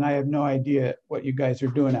screen on, and I have no idea what you guys are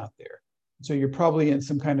doing out there. So you're probably in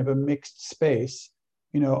some kind of a mixed space,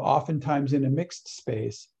 you know, oftentimes in a mixed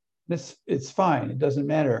space. It's fine, it doesn't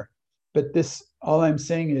matter. But this, all I'm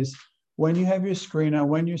saying is, when you have your screen on,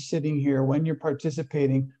 when you're sitting here, when you're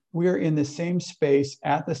participating, we're in the same space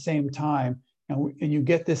at the same time, and you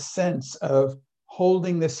get this sense of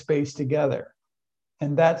holding this space together.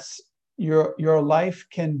 And that's, your life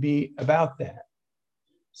can be about that.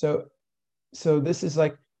 So this is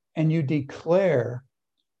like, and you declare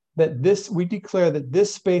that we declare that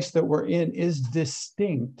this space that we're in is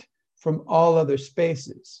distinct from all other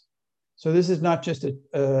spaces. So this is not just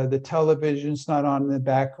the television's not on in the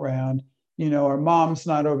background, you know, our mom's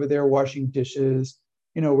not over there washing dishes.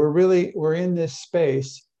 You know, we're in this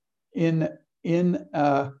space in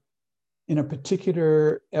a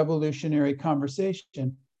particular evolutionary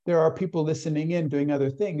conversation. There are people listening in doing other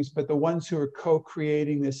things, but the ones who are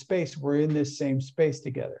co-creating this space, we're in this same space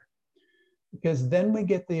together. Because then we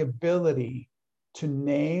get the ability to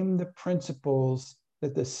name the principles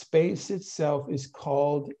that the space itself is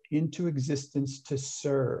called into existence to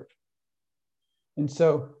serve. And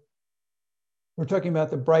so we're talking about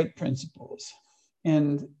the bright principles.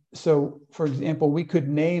 And so, for example, we could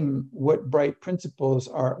name what bright principles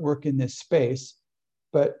are at work in this space,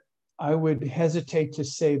 but I would hesitate to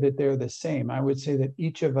say that they're the same. I would say that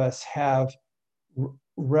each of us have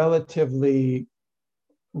relatively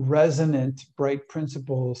resonant bright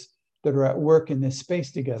principles that are at work in this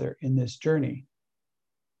space together, in this journey.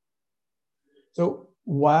 So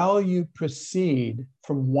while you proceed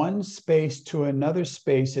from one space to another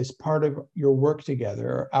space as part of your work together,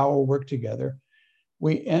 or our work together,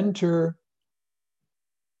 we enter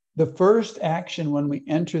the first action when we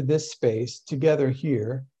enter this space together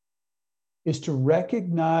here is to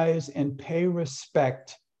recognize and pay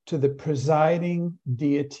respect to the presiding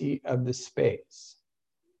deity of the space.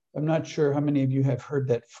 I'm not sure how many of you have heard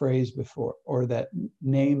that phrase before or that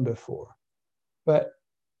name before, but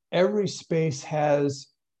every space has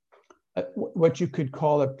what you could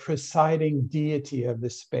call a presiding deity of the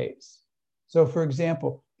space. So for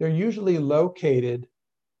example, they're usually located,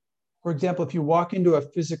 for example, if you walk into a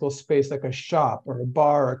physical space like a shop or a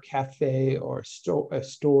bar or a cafe or a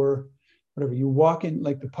store, whatever, you walk in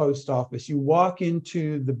like the post office, you walk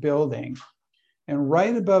into the building and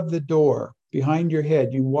right above the door, behind your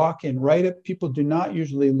head, you walk in right up, people do not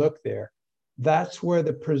usually look there. That's where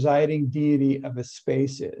the presiding deity of a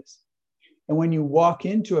space is. And when you walk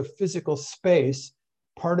into a physical space,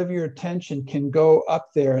 part of your attention can go up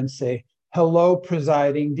there and say, hello,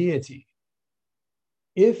 presiding deity.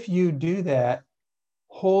 If you do that,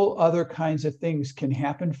 whole other kinds of things can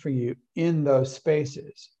happen for you in those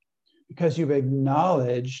spaces because you've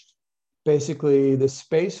acknowledged basically the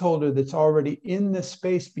space holder that's already in the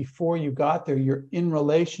space before you got there. You're in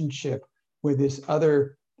relationship with this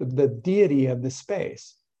other, the deity of the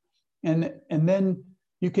space. And then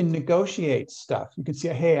you can negotiate stuff. You can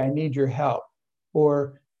say, hey, I need your help.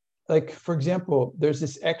 Or like, for example, there's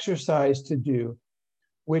this exercise to do,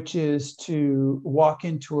 which is to walk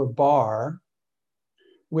into a bar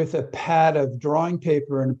with a pad of drawing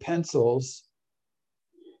paper and pencils,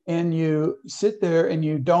 and you sit there and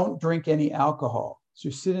you don't drink any alcohol. So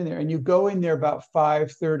you sit in there and you go in there about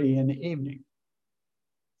 5:30 in the evening.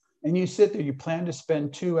 And you sit there, you plan to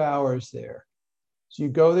spend 2 hours there. So you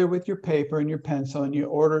go there with your paper and your pencil and you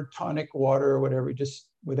order tonic water or whatever, just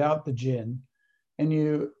without the gin. And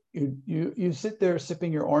you sit there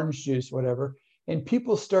sipping your orange juice, whatever, and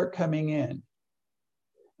people start coming in.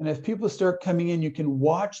 And if people start coming in, you can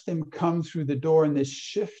watch them come through the door and this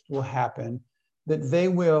shift will happen, that they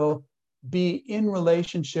will be in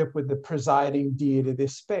relationship with the presiding deity of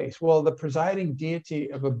this space. Well, the presiding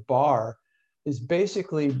deity of a bar is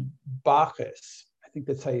basically Bacchus. I think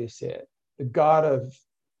that's how you say it. The god of,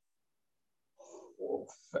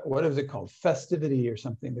 what is it called? Festivity or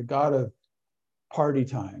something, the god of party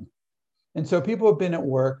time. And so people have been at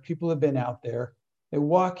work, people have been out there, they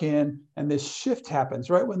walk in and this shift happens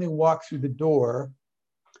right when they walk through the door,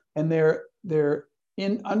 and they're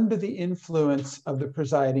in under the influence of the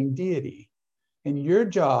presiding deity. And your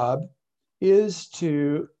job is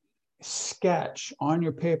to sketch on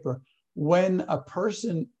your paper when a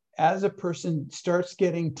person, as a person starts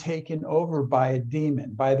getting taken over by a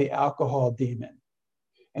demon, by the alcohol demon,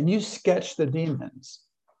 and you sketch the demons.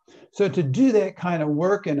 So to do that kind of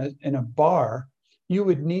work in a bar, you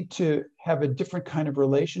would need to have a different kind of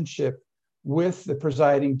relationship with the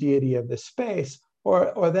presiding deity of the space,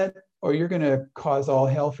 or you're going to cause all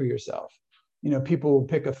hell for yourself. You know, people will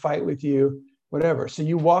pick a fight with you, whatever. So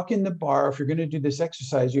you walk in the bar. If you're going to do this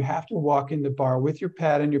exercise, you have to walk in the bar with your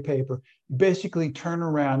pad and your paper, basically turn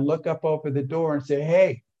around, look up over the door and say,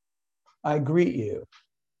 hey, I greet you.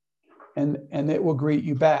 And it will greet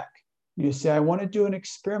you back. You say, I want to do an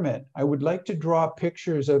experiment. I would like to draw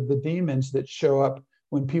pictures of the demons that show up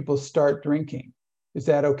when people start drinking. Is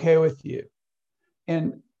that okay with you?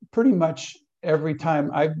 And pretty much every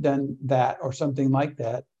time I've done that or something like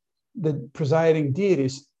that, the presiding deity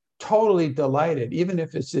is totally delighted, even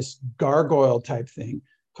if it's this gargoyle type thing,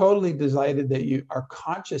 totally delighted that you are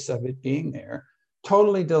conscious of it being there,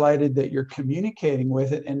 totally delighted that you're communicating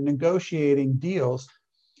with it and negotiating deals.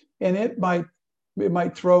 And it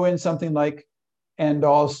might throw in something like, and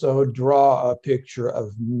also draw a picture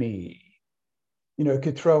of me. You know, it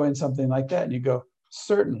could throw in something like that and you go,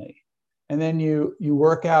 certainly. And then you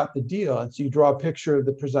work out the deal. And so you draw a picture of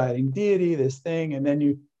the presiding deity, this thing, and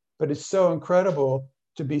then but it's so incredible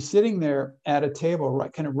to be sitting there at a table,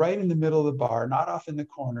 right, kind of right in the middle of the bar, not off in the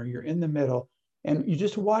corner, you're in the middle, and you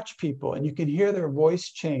just watch people and you can hear their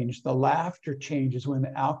voice change. The laughter changes when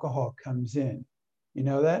the alcohol comes in. You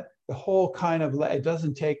know that? the whole kind of, it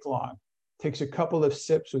doesn't take long. It takes a couple of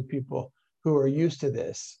sips with people who are used to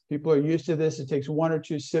this. People are used to this. It takes 1 or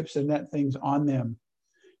 2 sips and that thing's on them.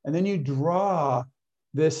 And then you draw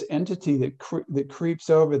this entity that creeps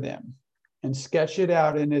over them and sketch it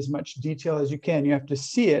out in as much detail as you can. You have to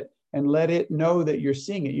see it and let it know that you're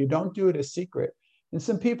seeing it. You don't do it a secret. And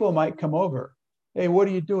some people might come over. Hey, what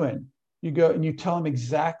are you doing? You go and you tell them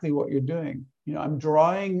exactly what you're doing. You know, I'm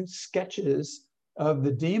drawing sketches of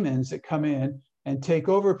the demons that come in and take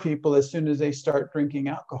over people as soon as they start drinking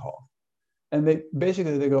alcohol. And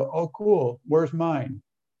they go, oh, cool, where's mine?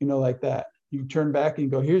 You know, like that. You turn back and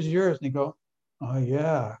you go, here's yours. And you go, oh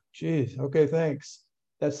yeah, geez, okay, thanks.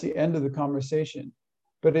 That's the end of the conversation.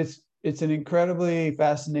 But it's an incredibly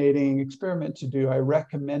fascinating experiment to do. I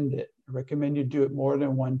recommend it. I recommend you do it more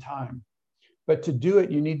than one time. But to do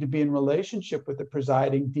it, you need to be in relationship with the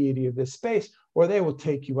presiding deity of this space, or they will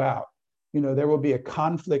take you out. You know, there will be a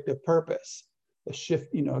conflict of purpose, a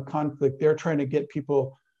shift, you know, a conflict. They're trying to get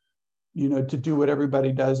people, you know, to do what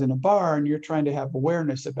everybody does in a bar, and you're trying to have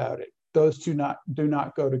awareness about it. Those two do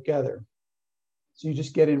not go together. So you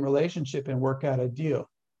just get in relationship and work out a deal.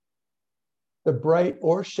 The bright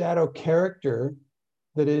or shadow character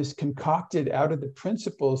that is concocted out of the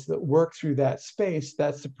principles that work through that space,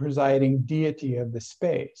 that's the presiding deity of the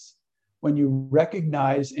space. When you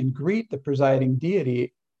recognize and greet the presiding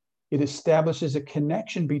deity, it establishes a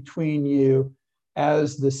connection between you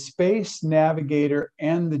as the space navigator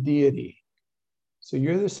and the deity. So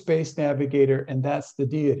you're the space navigator and that's the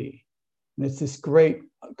deity. And it's this great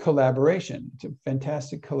collaboration. It's a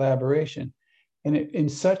fantastic collaboration. And in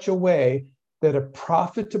such a way that a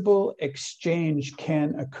profitable exchange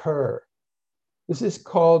can occur. This is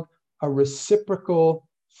called a reciprocal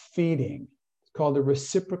feeding. It's called a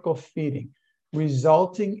reciprocal feeding,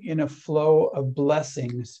 resulting in a flow of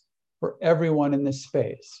blessings for everyone in this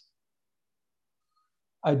space.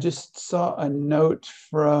 I just saw a note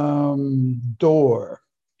from Dor,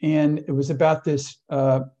 and it was about this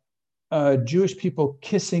Jewish people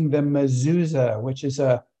kissing the mezuzah, which is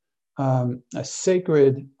a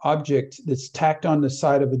sacred object that's tacked on the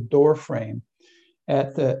side of a door frame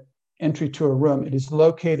at the entry to a room. It is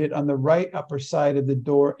located on the right upper side of the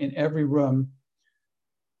door in every room,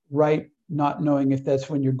 right, not knowing if that's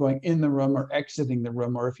when you're going in the room or exiting the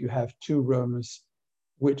room, or if you have 2 rooms,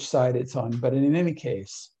 which side it's on. But in any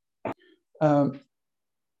case,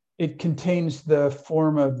 it contains the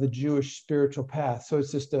form of the Jewish spiritual path. So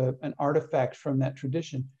it's just an artifact from that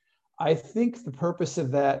tradition. I think the purpose of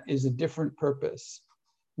that is a different purpose,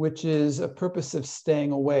 which is a purpose of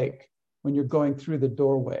staying awake when you're going through the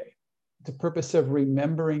doorway. The purpose of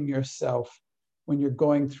remembering yourself when you're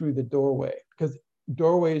going through the doorway, because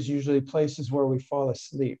doorway is usually places where we fall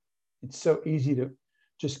asleep. It's so easy to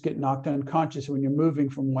just get knocked unconscious when you're moving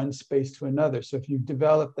from one space to another. So if you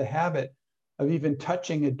develop the habit of even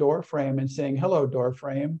touching a door frame and saying, hello, door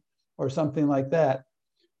frame, or something like that,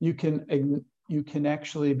 you can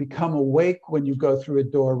actually become awake when you go through a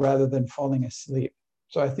door rather than falling asleep.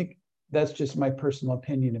 So I think that's just my personal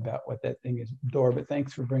opinion about what that thing is, door, but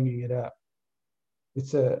thanks for bringing it up.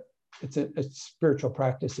 It's a spiritual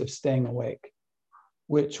practice of staying awake,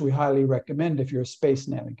 which we highly recommend if you're a space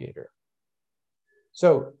navigator.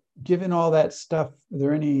 So given all that stuff, are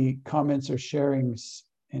there any comments or sharings,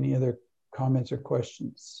 any other comments or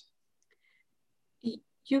questions?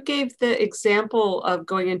 You gave the example of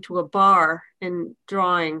going into a bar and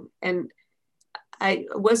drawing, and I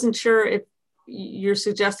wasn't sure if you're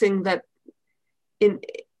suggesting that in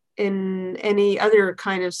any other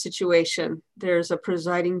kind of situation, there's a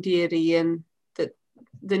presiding deity and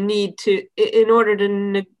the need to, in order to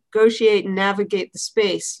negotiate and navigate the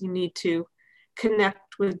space, you need to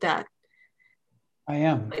connect with that. I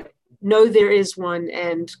am. Like, know there is one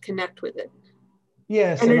and connect with it.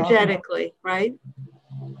 Yes. Energetically, right?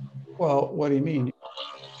 Well, what do you mean?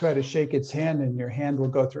 Try to shake its hand and your hand will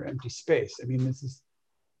go through empty space. I mean, this is,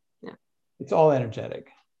 it's all energetic.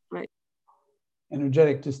 Right.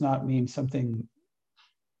 Energetic does not mean something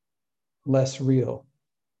less real.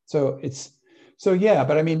 So yeah,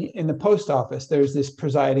 but I mean, in the post office, there's this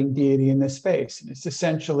presiding deity in this space. And it's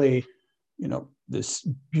essentially, you know, this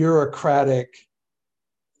bureaucratic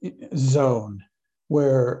zone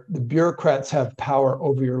where the bureaucrats have power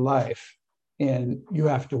over your life. And you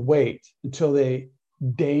have to wait until they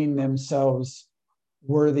deign themselves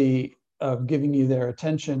worthy of giving you their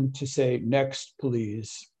attention to say, next,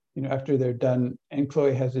 please. You know, after they're done. And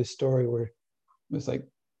Chloe has this story where it was like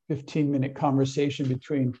 15-minute conversation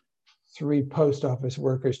between 3 post office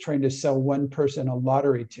workers trying to sell one person a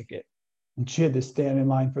lottery ticket. And she had to stand in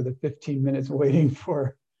line for the 15 minutes waiting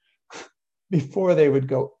for before they would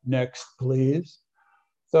go, next, please.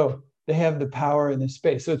 So they have the power in the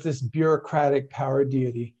space. So it's this bureaucratic power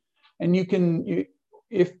deity. And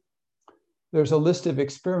if there's a list of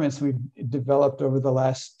experiments we've developed over the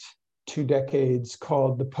last 2 decades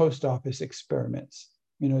called the post office experiments.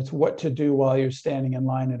 It's what to do while you're standing in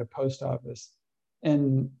line at a post office.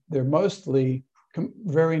 And they're mostly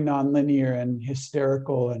very nonlinear and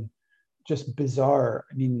hysterical and just bizarre.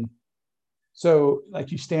 So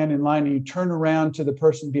like you stand in line and you turn around to the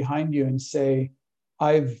person behind you and say,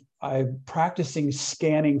 I'm practicing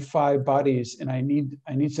scanning 5 bodies and I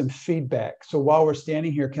need some feedback. So while we're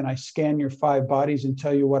standing here, can I scan your 5 bodies and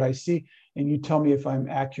tell you what I see? And you tell me if I'm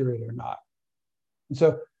accurate or not. And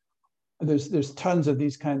so there's tons of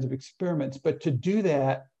these kinds of experiments, but to do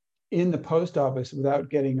that in the post office without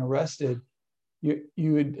getting arrested,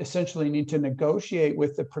 you would essentially need to negotiate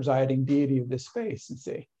with the presiding deity of the space and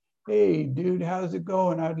say, hey, dude, how's it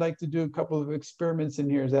going? I'd like to do a couple of experiments in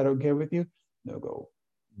here. Is that okay with you? They'll go,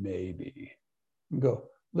 maybe. And go,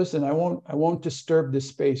 listen, I won't disturb this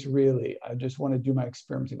space really. I just want to do my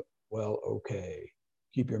experiments. Go, well, okay,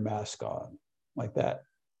 keep your mask on, like that.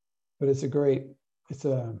 But it's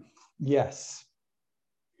a yes.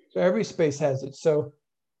 So every space has it. So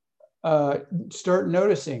start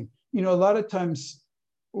noticing, a lot of times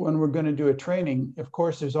when we're going to do a training, of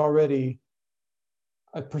course, there's already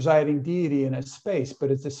a presiding deity in a space,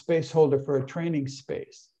 but it's a space holder for a training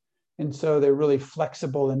space. And so they're really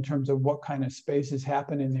flexible in terms of what kind of spaces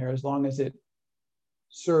happen in there, as long as it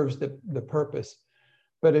serves the purpose.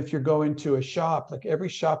 But if you're going to a shop, like every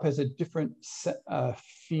shop has a different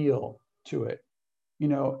feel to it.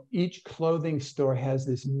 Each clothing store has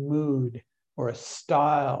this mood or a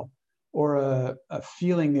style or a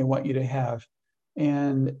feeling they want you to have.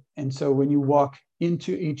 And so when you walk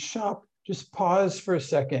into each shop, just pause for a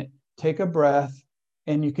second, take a breath,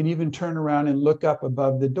 and you can even turn around and look up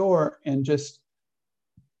above the door and just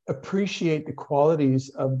appreciate the qualities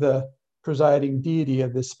of the presiding deity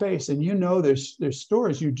of the space. And there's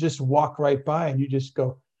stores you just walk right by and you just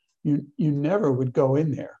go, you never would go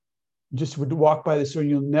in there. You just would walk by the store,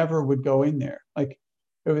 you never would go in there. Like,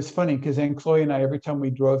 it was funny because Aunt Chloe and I, every time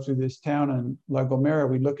we drove through this town on La Gomera,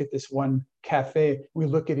 we look at this one cafe, we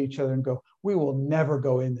look at each other and go, we will never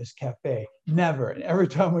go in this cafe, never. And every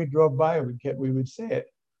time we drove by, we would say it,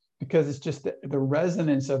 because it's just the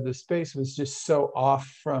resonance of the space was just so off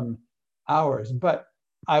from ours. But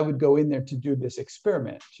I would go in there to do this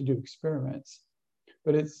experiment, to do experiments.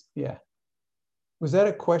 But yeah. Was that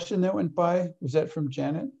a question that went by? Was that from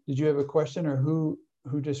Janet? Did you have a question, or who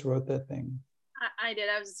just wrote that thing? I did.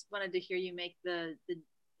 I just wanted to hear you make the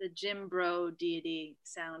gym bro deity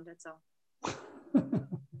sound. That's all.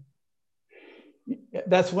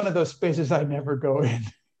 That's one of those spaces I never go in.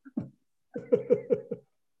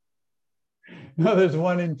 No, there's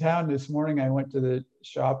one in town this morning. I went to the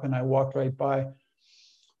shop and I walked right by,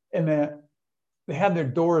 and they had their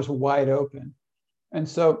doors wide open. And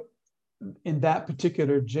so in that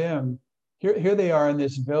particular gym, here they are in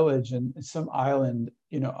this village in some island,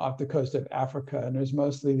 off the coast of Africa. And there's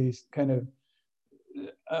mostly these kind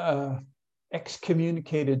of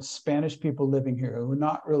excommunicated Spanish people living here who are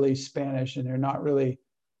not really Spanish, and they're not really,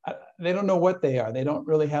 they don't know what they are. They don't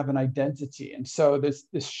really have an identity. And so this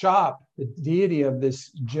shop, the deity of this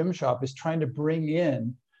gym shop is trying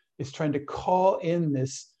to call in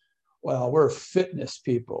this, well, we're fitness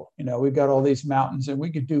people. We've got all these mountains and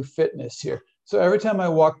we could do fitness here. So every time I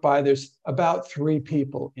walk by, there's about 3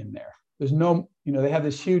 people in there. There's no, they have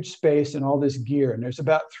this huge space and all this gear, and there's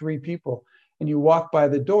about 3 people. And you walk by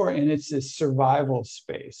the door and it's this survival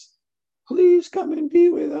space. Please come and be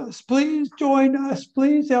with us. Please join us.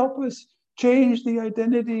 Please help us change the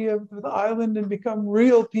identity of the island and become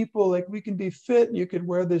real people. Like, we can be fit. You can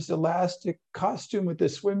wear this elastic costume with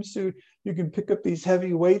this swimsuit. You can pick up these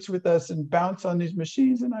heavy weights with us and bounce on these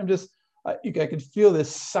machines. And I could feel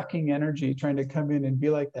this sucking energy trying to come in and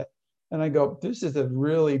be like that. And I go, this is a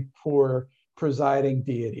really poor presiding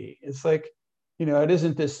deity. It's like, it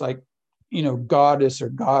isn't this like, goddess or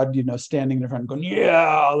God, standing in front going,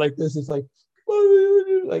 yeah, like this. Is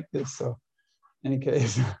like this. So in any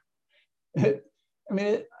case,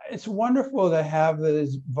 it's wonderful to have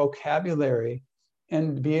this vocabulary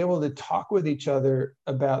and be able to talk with each other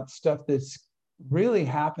about stuff that's really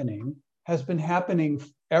happening, has been happening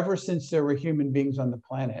ever since there were human beings on the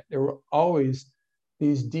planet. There were always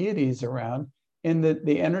these deities around, and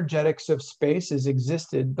the energetics of spaces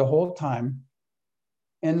existed the whole time.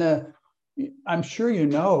 And I'm sure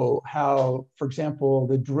how, for example,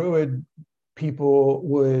 the Druid people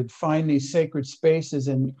would find these sacred spaces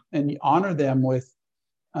and honor them with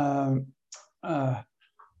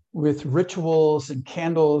with rituals and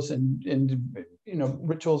candles and you know,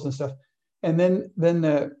 rituals and stuff. And then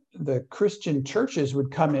the Christian churches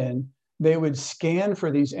would come in, they would scan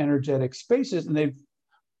for these energetic spaces, and they'd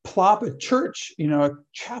plop a church, you know, a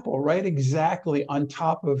chapel right exactly on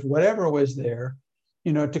top of whatever was there,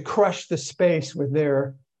 you know, to crush the space with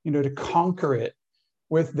their, you know, to conquer it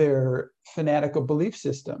with their fanatical belief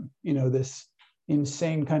system, you know, this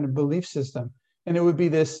insane kind of belief system. And it would be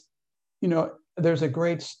this, you know, there's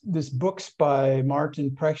this books by Martin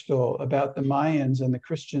Prechtel about the Mayans and the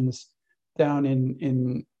Christians down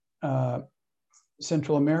in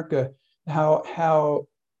Central America, how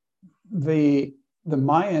the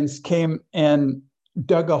Mayans came and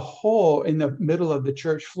dug a hole in the middle of the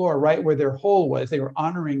church floor, right where their hole was. They were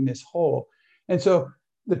honoring this hole. And so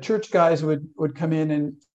the church guys would come in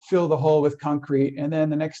and fill the hole with concrete. And then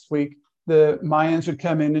the next week, the Mayans would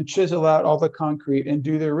come in and chisel out all the concrete and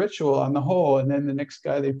do their ritual on the hole. And then the next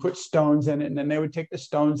guy, they put stones in it, and then they would take the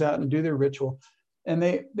stones out and do their ritual. And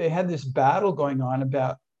they had this battle going on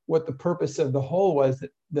about what the purpose of the hole was,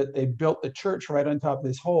 that they built the church right on top of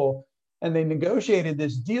this hole. And they negotiated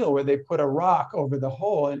this deal where they put a rock over the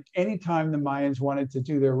hole. And anytime the Mayans wanted to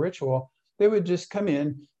do their ritual, they would just come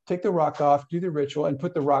in, take the rock off, do the ritual, and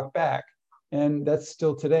put the rock back. And that's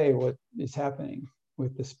still today what is happening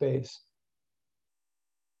with the space.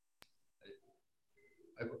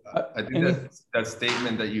 I think that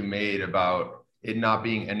statement that you made about it not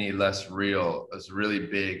being any less real is really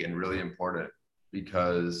big and really important,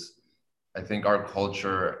 because I think our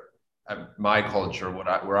culture, my culture, what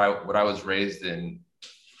I was raised in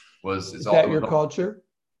was is that your culture?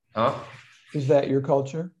 Huh? Is that your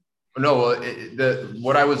culture? No,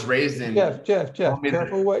 what I was raised in. Jeff,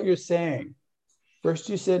 careful what you're saying. First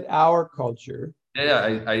you said our culture.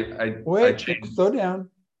 Yeah, Wait, slow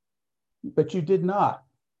down. But you did not.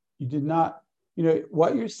 You did not. You know,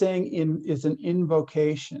 what you're saying is an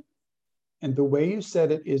invocation. And the way you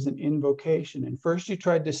said it is an invocation. And first you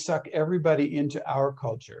tried to suck everybody into our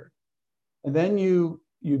culture. And then you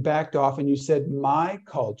backed off and you said my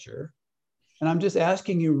culture. And I'm just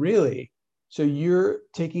asking you, really, so you're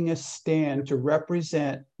taking a stand to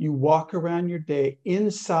represent, you walk around your day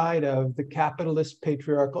inside of the capitalist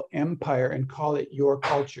patriarchal empire and call it your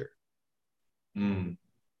culture. Mm.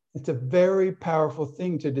 It's a very powerful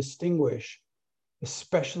thing to distinguish,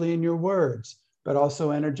 especially in your words, but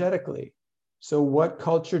also energetically. So what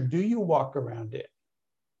culture do you walk around in?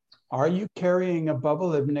 Are you carrying a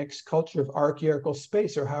bubble of next culture of archaeological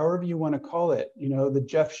space, or however you want to call it, you know, the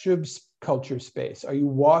Jeff Shub's culture space? Are you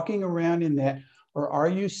walking around in that, or are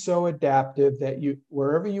you so adaptive that you,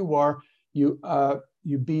 wherever you are, you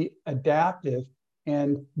be adaptive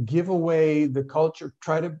and give away the culture,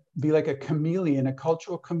 try to be like a chameleon, a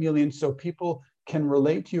cultural chameleon, so people can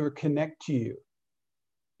relate to you or connect to you.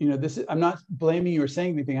 You know, this is, I'm not blaming you or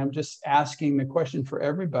saying anything. I'm just asking the question for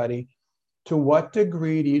everybody. To what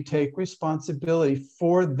degree do you take responsibility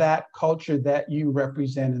for that culture that you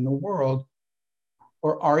represent in the world?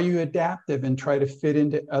 Or are you adaptive and try to fit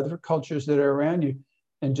into other cultures that are around you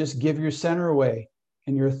and just give your center away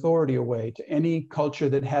and your authority away to any culture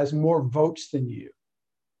that has more votes than you?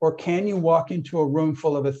 Or can you walk into a room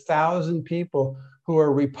full of 1,000 people who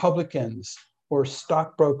are Republicans or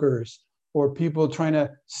stockbrokers or people trying to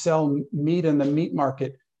sell meat in the meat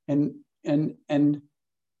market, and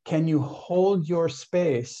can you hold your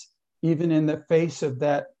space even in the face of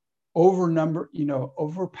that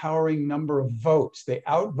overpowering number of votes? They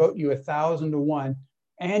outvote you 1,000 to 1,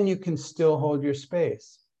 and you can still hold your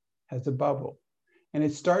space as a bubble. And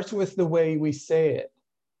it starts with the way we say it.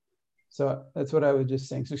 So that's what I was just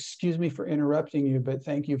saying. So excuse me for interrupting you, but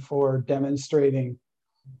thank you for demonstrating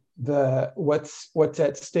what's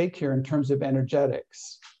at stake here in terms of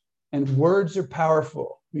energetics. And words are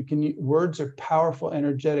powerful. Words are powerful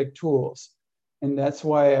energetic tools. And that's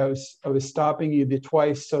why I was stopping you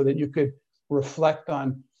twice, so that you could reflect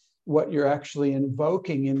on what you're actually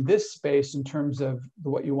invoking in this space in terms of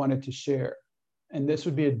what you wanted to share. And this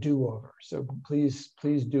would be a do-over. So please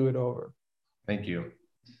do it over. Thank you.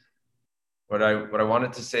 What I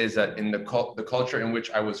wanted to say is that in the culture in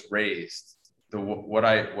which I was raised, what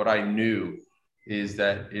I knew is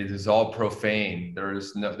that it is all profane.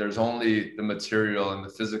 There's only the material and the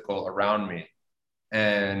physical around me,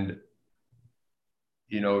 and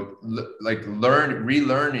relearning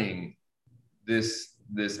this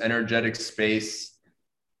energetic space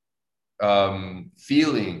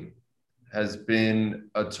feeling has been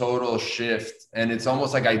a total shift. And it's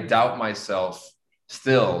almost like I doubt myself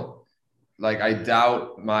still. Like I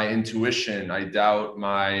doubt my intuition. I doubt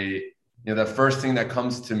the first thing that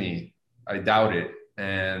comes to me, I doubt it.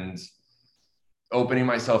 And opening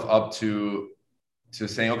myself up to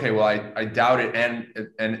saying, okay, well, I doubt it,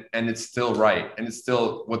 and it's still right, and it's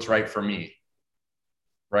still what's right for me,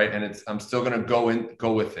 right? And I'm still gonna go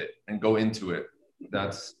with it and go into it.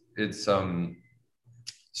 It's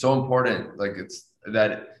so important. Like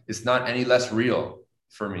it's not any less real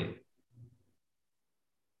for me.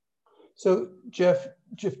 So Jeff,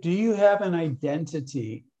 do you have an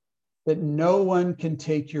identity that no one can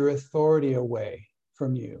take your authority away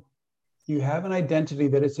from you? You have an identity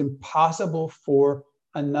that it's impossible for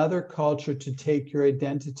another culture to take your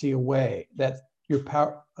identity away, that your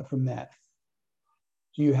power from that.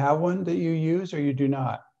 Do you have one that you use, or you do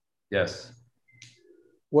not? Yes.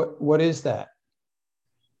 What is that?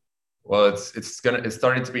 Well, it's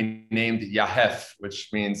starting to be named Yahef, which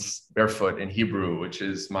means barefoot in Hebrew, which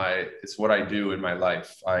is it's what I do in my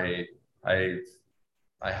life. I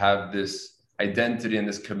have this identity and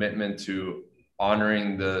this commitment to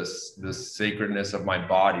honoring the sacredness of my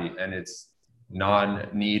body and its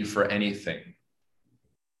non-need for anything.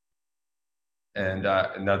 And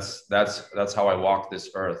that's how I walk this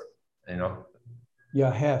earth, you know.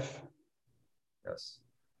 Yahef. Yes.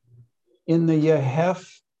 In the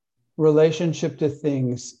Yahef relationship to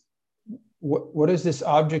things, what is this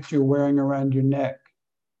object you're wearing around your neck?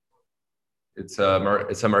 It's a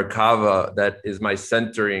Merkava that is my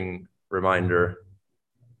centering reminder.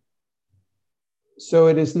 So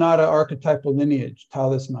it is not an archetypal lineage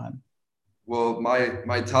talisman. Well,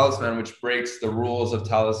 my talisman, which breaks the rules of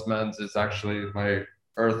talismans, is actually my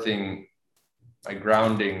earthing, my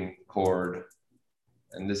grounding cord.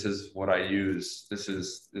 And this is what I use.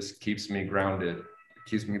 This keeps me grounded. It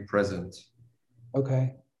keeps me present.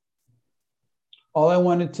 Okay. All I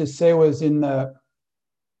wanted to say was in the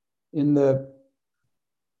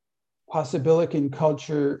Possibilican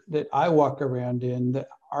culture that I walk around in, the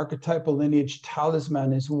archetypal lineage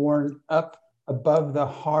talisman is worn up above the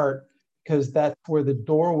heart because that's where the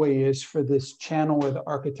doorway is for this channel where the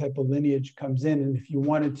archetypal lineage comes in. And if you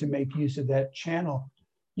wanted to make use of that channel,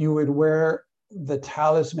 you would wear the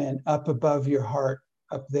talisman up above your heart,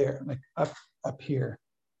 up there, like up here,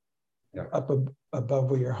 yeah. up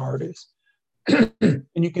above where your heart is. And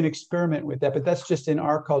you can experiment with that, but that's just in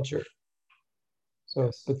our culture. So,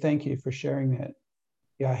 yes. But thank you for sharing that.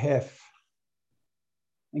 Yahef.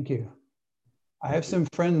 Thank you. I have some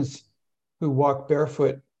friends who walk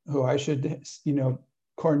barefoot, who I should,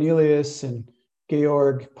 Cornelius and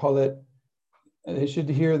Georg Paulette, they should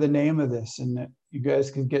hear the name of this, and that you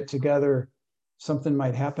guys can get together. Something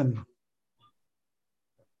might happen.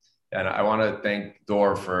 And I want to thank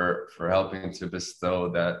Dor for helping to bestow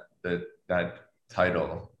that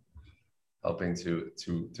title, helping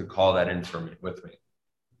to call that in for me with me.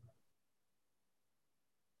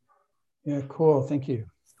 Yeah, cool. Thank you.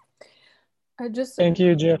 Thank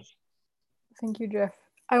you, Jeff. Thank you, Jeff.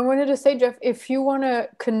 I wanted to say, Jeff, if you want to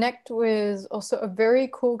connect with also a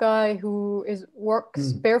very cool guy who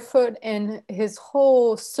works barefoot, and his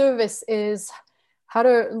whole service is how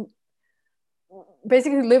to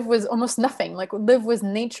basically live with almost nothing, like live with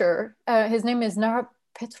nature. His name is Nara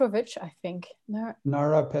Petrovic, I think.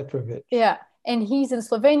 Nara Petrovic. Yeah, and he's in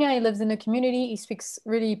Slovenia. He lives in a community. He speaks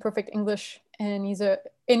really perfect English, and he's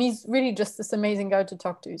really just this amazing guy to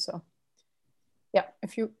talk to. So, yeah,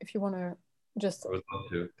 if you want to just, I would love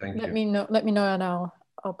to. Thank you. Let me know, and I'll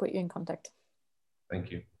put you in contact.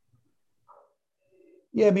 Thank you.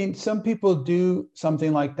 Yeah, I mean, some people do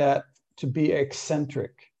something like that to be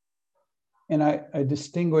eccentric. And I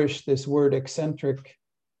distinguish this word eccentric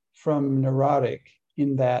from neurotic,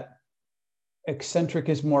 in that eccentric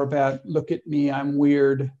is more about, look at me, I'm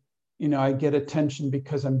weird, I get attention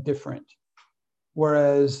because I'm different.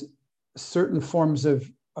 Whereas certain forms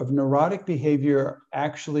of neurotic behavior are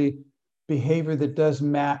actually behavior that does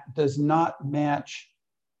not match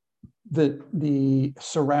the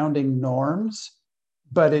surrounding norms,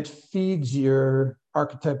 but it feeds your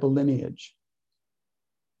archetypal lineage.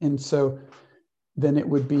 And so then it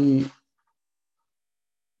would be,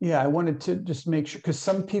 I wanted to just make sure, because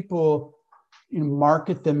some people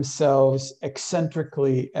market themselves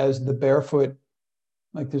eccentrically as the barefoot,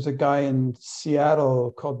 like there's a guy in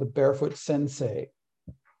Seattle called the Barefoot Sensei.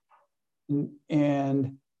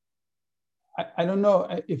 And I don't know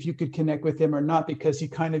if you could connect with him or not, because he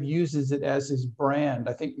kind of uses it as his brand.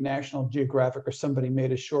 I think National Geographic or somebody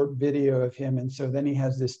made a short video of him. And so then he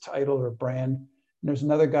has this title or brand. And there's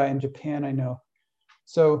another guy in Japan I know.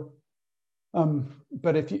 So,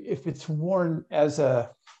 but if it's worn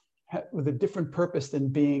with a different purpose than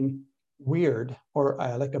being weird or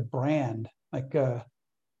like a brand, like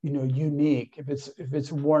unique. If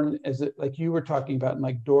it's worn as like you were talking about, and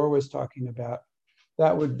like Dor was talking about,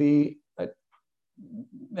 that would be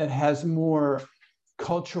that has more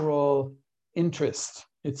cultural interest.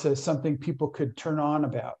 It's something people could turn on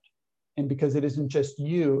about. And because it isn't just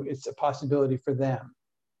you, it's a possibility for them.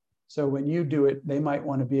 So when you do it, they might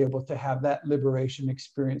want to be able to have that liberation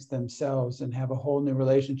experience themselves and have a whole new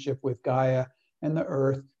relationship with Gaia and the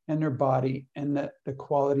earth and their body and the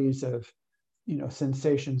qualities of, you know,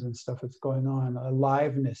 sensations and stuff that's going on, the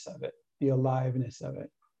aliveness of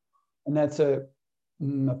it. And that's a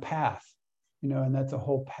path, you know, and that's a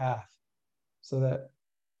whole path. So that,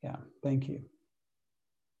 yeah, thank you.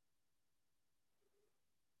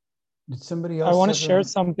 Did somebody else? I want to share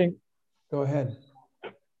something. Go ahead.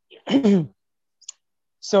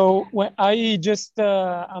 So when I just,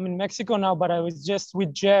 I'm in Mexico now, but I was just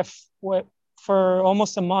with Jeff for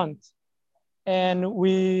almost a month. And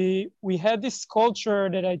we had this culture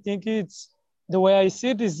that I think it's, the way I see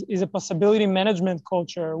it is a possibility management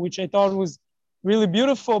culture, which I thought was really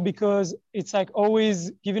beautiful because it's like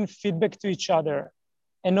always giving feedback to each other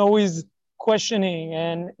and always questioning,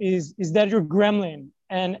 and is that your gremlin?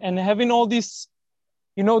 And having all this,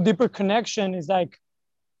 you know, deeper connection is like,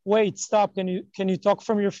 wait, stop, can you talk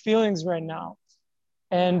from your feelings right now?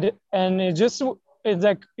 And it's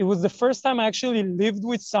like, it was the first time I actually lived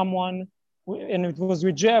with someone, and it was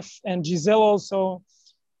with Jeff and Giselle also,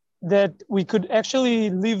 that we could actually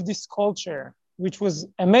live this culture, which was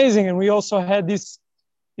amazing. And we also had this,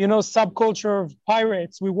 you know, subculture of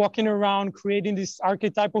pirates. We're walking around creating this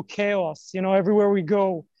archetypal chaos, you know, everywhere we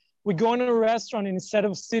go. We go in a restaurant, and instead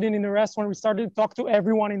of sitting in the restaurant, we started to talk to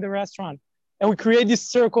everyone in the restaurant. And we create this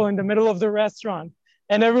circle in the middle of the restaurant,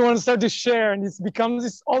 and everyone started to share, and it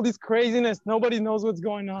becomes all this craziness. Nobody knows what's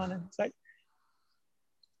going on. And it's like,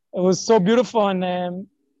 it was so beautiful. And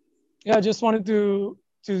yeah, I just wanted to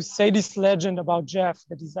say this legend about Jeff,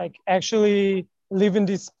 that he's like actually living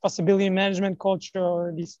this possibility management culture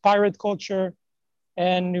or this pirate culture.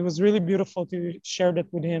 And it was really beautiful to share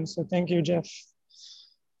that with him. So thank you, Jeff.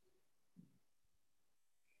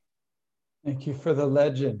 Thank you for the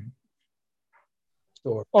legend.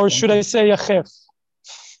 Or should I say Yachef?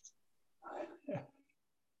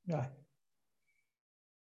 Yeah.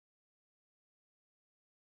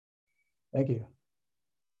 Thank you.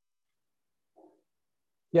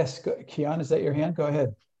 Yes, Kian, is that your hand? Go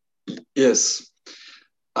ahead. Yes.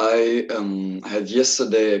 I had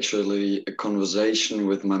yesterday actually a conversation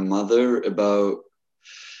with my mother about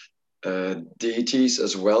deities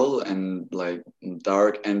as well, and like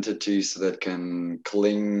dark entities that can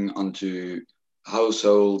cling onto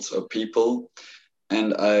households or people.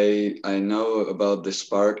 And I know about the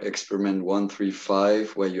Spark Experiment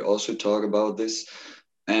 135, where you also talk about this.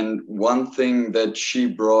 And one thing that she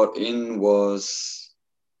brought in was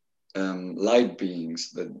light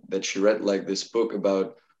beings, that she read like this book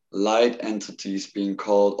about light entities being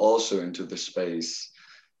called also into the space.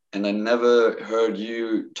 And I never heard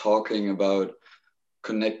you talking about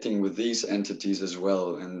connecting with these entities as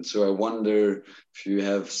well. And so I wonder if you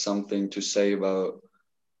have something to say about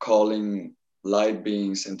calling light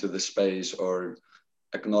beings into the space, or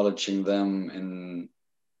acknowledging them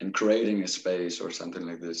in creating a space or something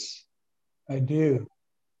like this. I do.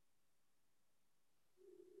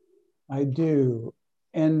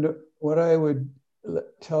 And what I would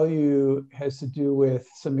tell you has to do with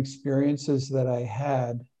some experiences that I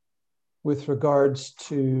had with regards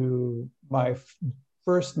to my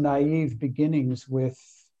first naive beginnings with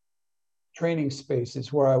training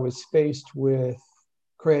spaces, where I was faced with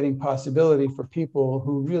creating possibility for people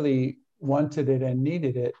who really wanted it and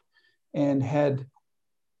needed it, and had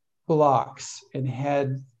blocks and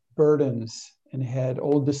had burdens and had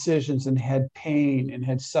old decisions and had pain and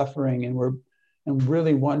had suffering and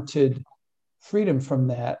really wanted freedom from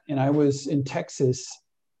that. And I was in Texas.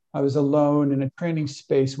 I was alone in a training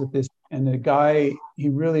space with this, and the guy, he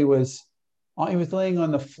was laying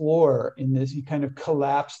on the floor in this, he kind of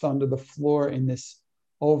collapsed onto the floor in this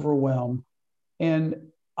overwhelm. And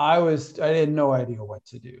I had no idea what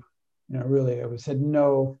to do. You know, really,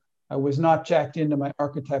 I was not jacked into my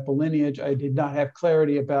archetypal lineage. I did not have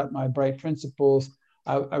clarity about my bright principles.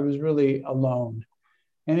 I was really alone.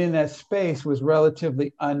 And in that space was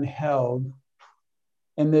relatively unheld.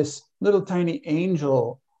 And this little tiny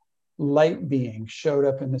angel light being showed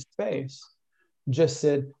up in the space, just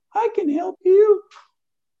said, "I can help you."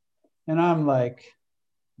 And I'm like,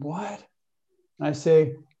 "What?" And I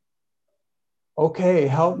say, "Okay,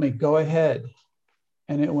 help me, go ahead."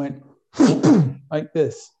 And it went like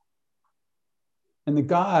this. And the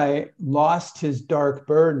guy lost his dark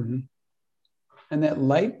burden, and that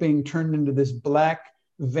light being turned into this black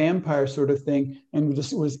vampire sort of thing, and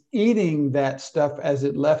just was eating that stuff as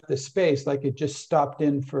it left the space, like it just stopped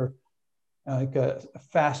in for like a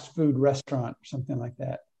fast food restaurant or something like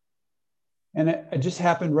that. And it just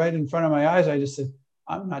happened right in front of my eyes. I just said,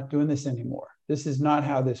 I'm not doing this anymore. This is not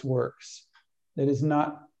how this works. That is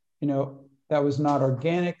not, that was not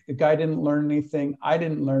organic. The guy didn't learn anything. I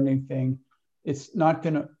didn't learn anything. It's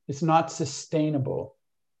not sustainable.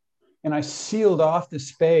 And I sealed off the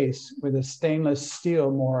space with a stainless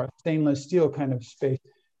steel kind of space.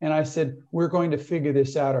 And I said, we're going to figure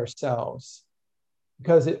this out ourselves,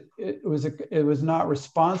 because it was not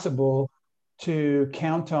responsible to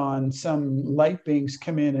count on some light beings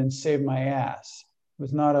come in and save my ass. It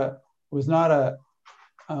was not a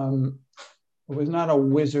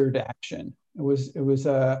wizard action.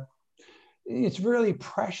 It's really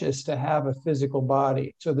precious to have a physical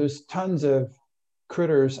body. So there's tons of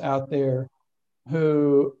critters out there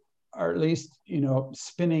who are at least,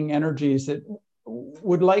 spinning energies that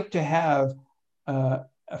would like to have a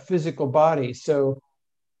physical body. So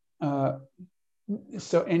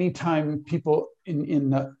anytime people in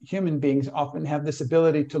the human beings often have this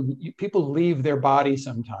ability people leave their body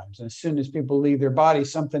sometimes. And as soon as people leave their body,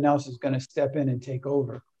 something else is going to step in and take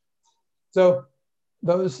over. So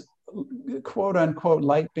those quote unquote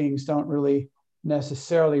light beings don't really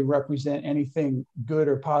necessarily represent anything good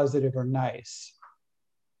or positive or nice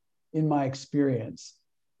in my experience.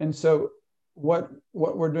 And so what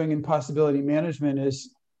we're doing in possibility management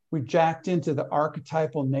is we jacked into the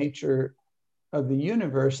archetypal nature of the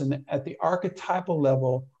universe. And at the archetypal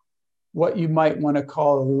level, what you might want to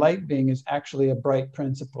call a light being is actually a bright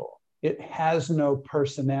principle. It has no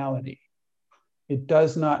personality. It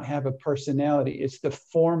does not have a personality. It's the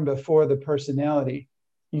form before the personality.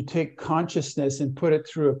 You take consciousness and put it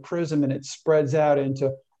through a prism and it spreads out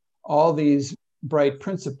into all these bright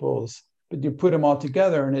principles, but you put them all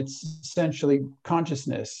together and it's essentially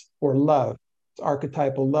consciousness or love. It's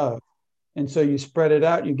archetypal love. And so you spread it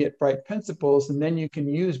out, you get bright principles, and then you can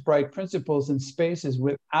use bright principles in spaces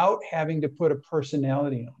without having to put a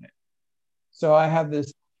personality on it. So I have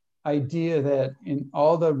this idea that in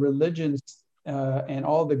all the religions and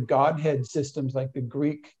all the godhead systems, like the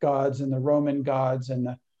Greek gods and the Roman gods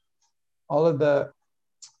and all of the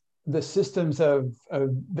systems of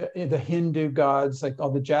the Hindu gods, like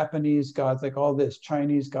all the Japanese gods, like all this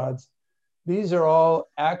Chinese gods, these are all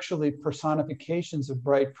actually personifications of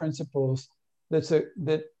bright principles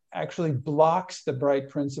that actually blocks the bright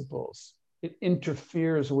principles. It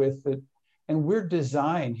interferes with it. And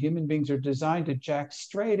human beings are designed to jack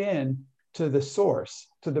straight in to the source,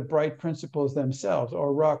 to the bright principles themselves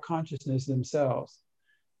or raw consciousness themselves.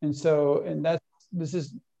 And so,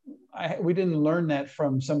 we didn't learn that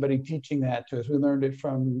from somebody teaching that to us. We learned it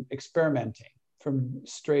from experimenting, from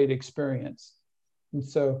straight experience. And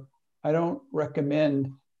so I don't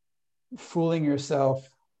recommend fooling yourself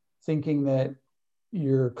thinking that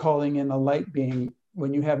you're calling in a light being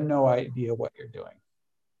when you have no idea what you're doing.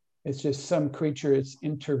 It's just some creature that's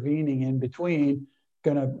intervening in between,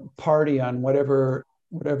 going to party on whatever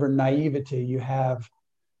naivety you have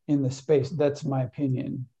in the space. That's my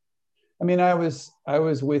opinion. I mean, I was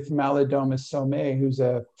with Malidoma Somé, who's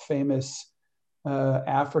a famous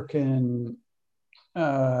African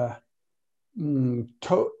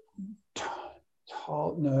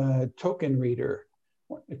token reader.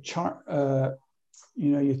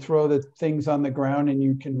 You throw the things on the ground and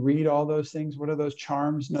you can read all those things. What are those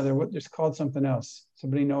charms? No, they're called something else.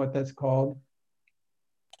 Somebody know what that's called?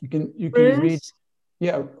 You can read.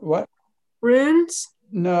 Yeah, what? Runes?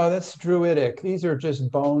 No, that's druidic. These are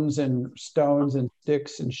just bones and stones and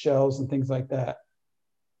sticks and shells and things like that.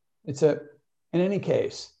 In any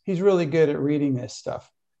case, he's really good at reading this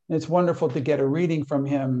stuff. And it's wonderful to get a reading from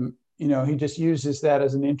him. He just uses that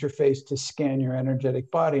as an interface to scan your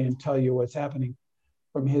energetic body and tell you what's happening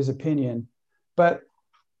from his opinion. But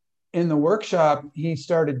in the workshop, he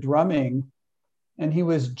started drumming and he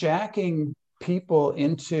was jacking people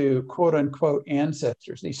into quote unquote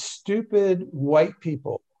ancestors, these stupid white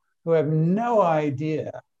people who have no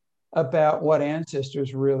idea about what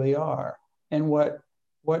ancestors really are and what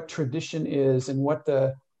tradition is and what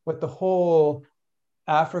the whole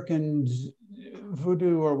African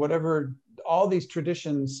voodoo or whatever, all these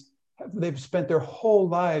traditions, they've spent their whole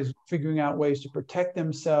lives figuring out ways to protect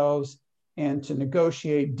themselves and to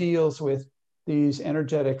negotiate deals with these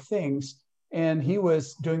energetic things. And he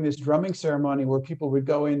was doing this drumming ceremony where people would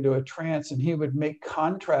go into a trance and he would make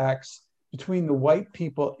contracts between the white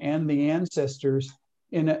people and the ancestors.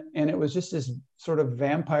 And it was just this sort of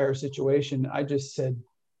vampire situation. I just said,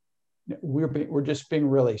 we're just being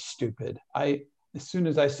really stupid. As soon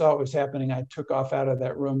as I saw what was happening, I took off out of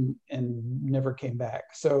that room and never came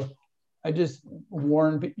back. So I just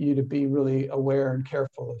warned you to be really aware and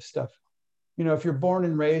careful of stuff you know, if you're born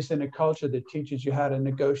and raised in a culture that teaches you how to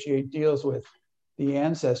negotiate deals with the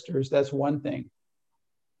ancestors, that's one thing.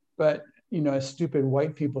 But, you know, as stupid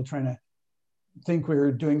white people trying to think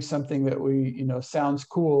we're doing something that we, you know, sounds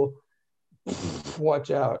cool,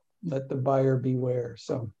 watch out, let the buyer beware.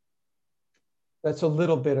 So that's a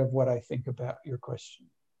little bit of what I think about your question.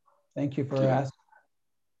 Thank you for asking.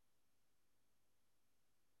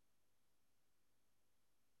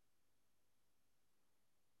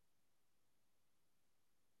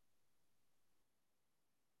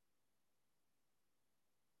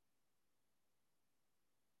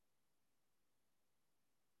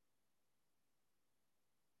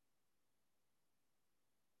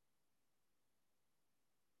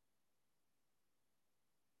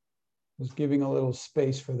 Was giving a little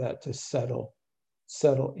space for that to settle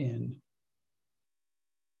in.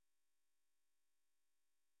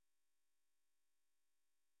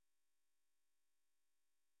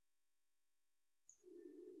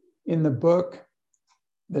 In the book,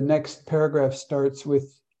 the next paragraph starts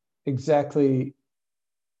with exactly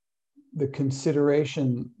the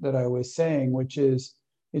consideration that I was saying, which is,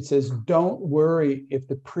 it says, don't worry if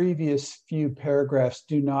the previous few paragraphs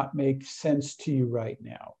do not make sense to you right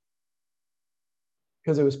now.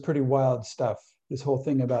 Because it was pretty wild stuff, this whole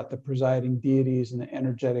thing about the presiding deities and the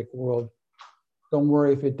energetic world. Don't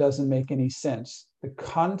worry if it doesn't make any sense. The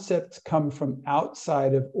concepts come from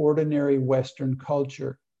outside of ordinary Western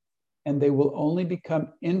culture, and they will only become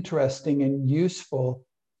interesting and useful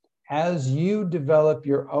as you develop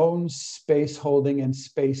your own space holding and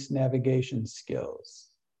space navigation skills,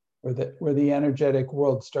 where the energetic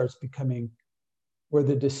world starts becoming, where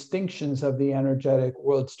the distinctions of the energetic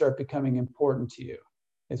world start becoming important to you,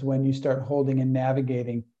 is when you start holding and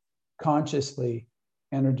navigating consciously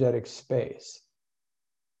energetic space.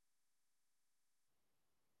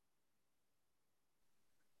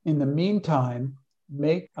 In the meantime,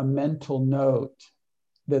 make a mental note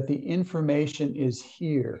that the information is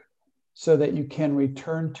here so that you can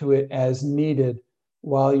return to it as needed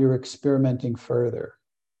while you're experimenting further.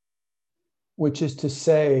 Which is to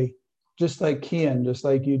say, just like Kian, just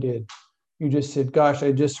like you did, you just said, gosh,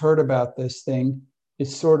 I just heard about this thing. It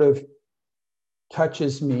sort of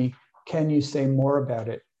touches me. Can you say more about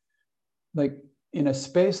it? Like in a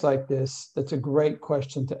space like this, that's a great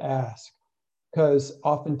question to ask, because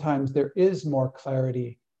oftentimes there is more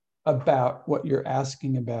clarity about what you're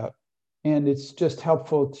asking about. And it's just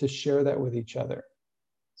helpful to share that with each other.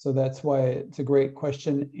 So that's why it's a great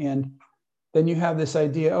question. And then you have this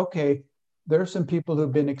idea, okay, there are some people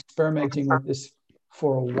who've been experimenting with this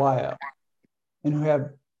for a while and who have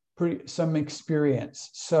some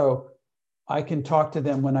experience. So I can talk to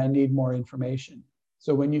them when I need more information.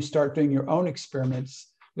 So when you start doing your own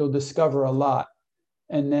experiments, you'll discover a lot.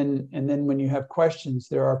 And then when you have questions,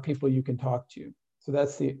 there are people you can talk to. So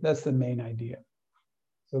that's the main idea.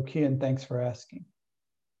 So Kian, thanks for asking.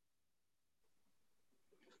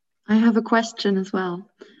 I have a question as well.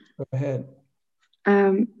 Go ahead.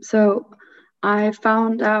 So I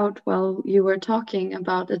found out while you were talking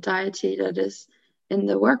about a deity that is in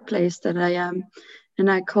the workplace that I am, and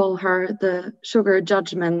I call her the sugar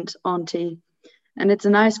judgment auntie. And it's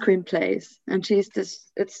an ice cream place. And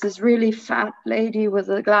it's this really fat lady with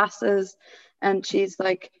the glasses, and she's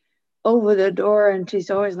like over the door, and she's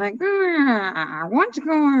always like, what's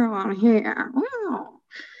going on here?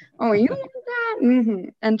 Oh, you want that? Mm-hmm.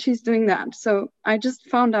 And she's doing that. So I just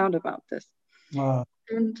found out about this. Wow.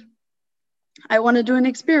 And I want to do an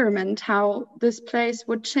experiment how this place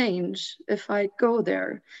would change if I go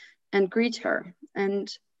there and greet her.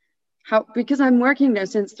 And how, because I'm working there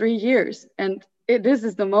since 3 years, and this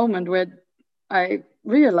is the moment where I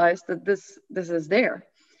realized that this is there.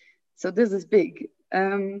 So this is big.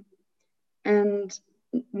 And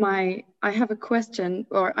I have a question,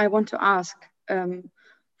 or I want to ask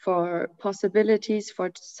for possibilities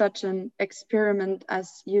for such an experiment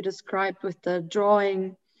as you described with the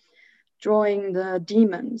drawing the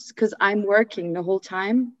demons, because I'm working the whole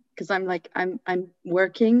time, because I'm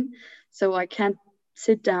working, so I can't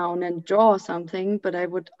sit down and draw something. But I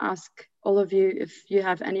would ask all of you if you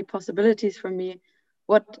have any possibilities for me,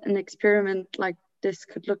 what an experiment like this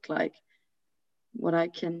could look like, what I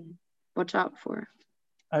can watch out for.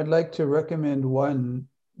 I'd like to recommend one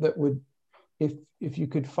that would, if you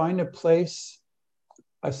could find a place,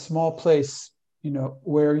 a small place,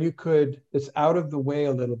 where you could, that's out of the way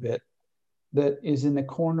a little bit, that is in the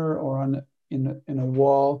corner or in a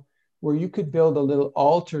wall, where you could build a little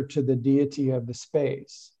altar to the deity of the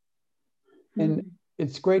space. And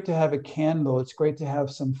it's great to have a candle. It's great to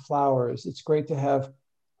have some flowers. It's great to have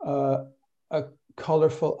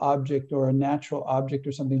colorful object or a natural object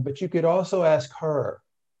or something, but you could also ask her.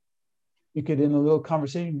 You could, in a little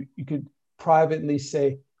conversation, you could privately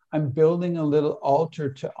say, I'm building a little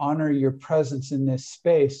altar to honor your presence in this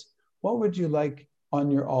space. What would you like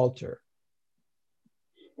on your altar?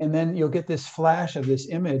 And then you'll get this flash of this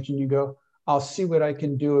image and you go, I'll see what I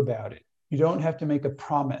can do about it. You don't have to make a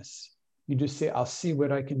promise. You just say, I'll see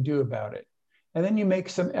what I can do about it. And then you make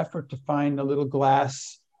some effort to find a little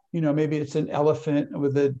glass, maybe it's an elephant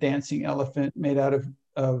with a dancing elephant made out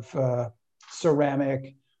of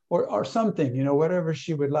ceramic or something, whatever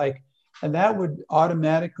she would like. And that would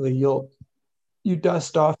automatically, you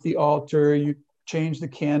dust off the altar, you change the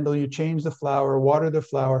candle, you change the flower, water the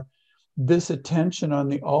flower. This attention on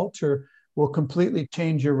the altar will completely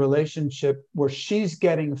change your relationship where she's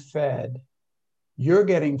getting fed, you're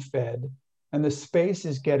getting fed, and the space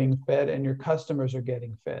is getting fed and your customers are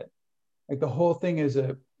getting fed. Like the whole thing is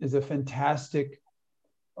a fantastic,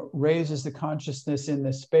 raises the consciousness in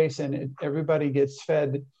the space and everybody gets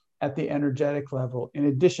fed at the energetic level, in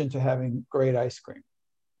addition to having great ice cream.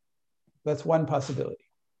 That's one possibility.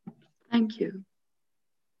 Thank you.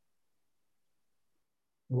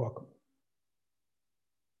 You're welcome.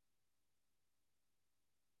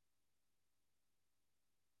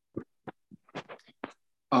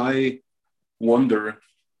 I wonder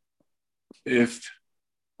if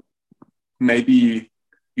maybe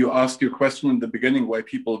you asked your question in the beginning why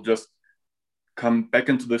people just come back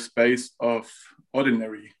into the space of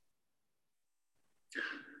ordinary.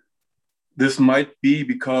 This might be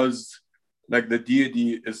because like the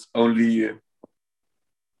deity is only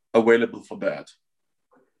available for that.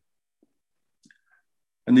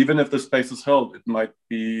 And even if the space is held, it might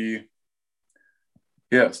be,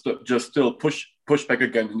 just still push back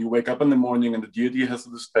again. And you wake up in the morning and the deity has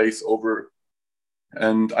the space over.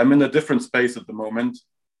 And I'm in a different space at the moment.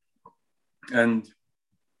 And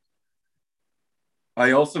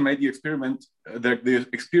I also made the experience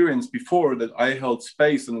before that I held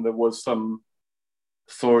space and there was some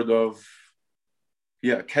sort of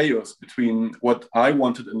chaos between what I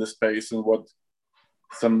wanted in the space and what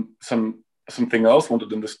something else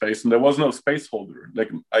wanted in the space, and there was no space holder.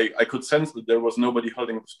 Like I could sense that there was nobody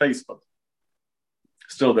holding the space, but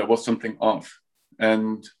still there was something off.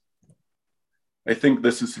 And I think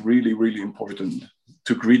this is really, really important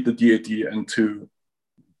to greet the deity and to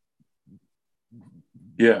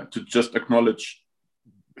just acknowledge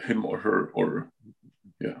him or her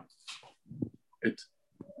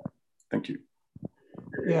Thank you.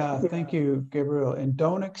 Yeah, thank you, Gabriel. And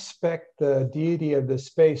don't expect the deity of the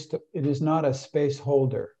space it is not a space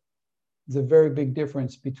holder. There's a very big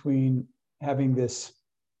difference between having this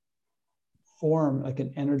form, like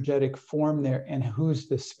an energetic form there, and who's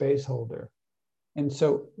the space holder. And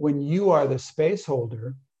so when you are the space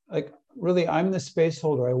holder, like really I'm the space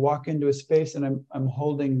holder. I walk into a space and I'm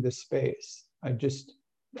holding the space. I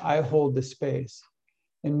hold the space.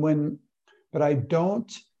 But I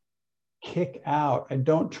don't kick out. I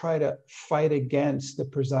don't try to fight against the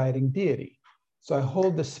presiding deity. So I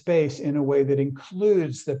hold the space in a way that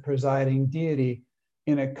includes the presiding deity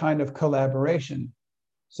in a kind of collaboration.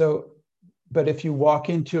 So, but if you walk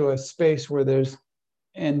into a space where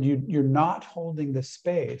you're not holding the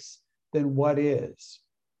space, then what is?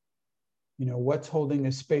 What's holding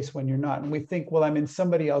the space when you're not? And we think, well, I'm in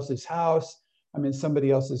somebody else's house, I'm in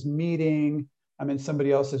somebody else's meeting, I'm in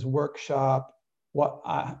somebody else's workshop.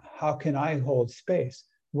 How can I hold space?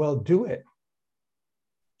 Well, do it.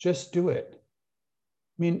 Just do it.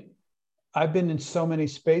 I mean, I've been in so many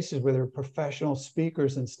spaces where there are professional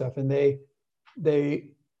speakers and stuff, and they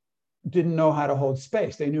didn't know how to hold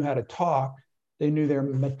space. They knew how to talk. They knew their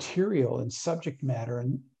material and subject matter,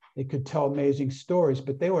 and they could tell amazing stories,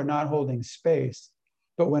 but they were not holding space.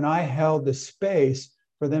 But when I held the space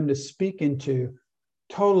for them to speak into,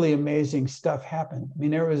 totally amazing stuff happened. I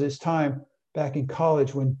mean, there was this time back in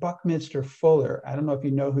college when Buckminster Fuller, I don't know if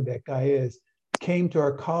you know who that guy is, came to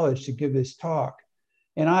our college to give this talk.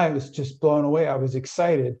 And I was just blown away. I was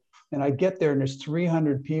excited. And I get there and there's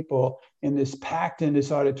 300 people packed in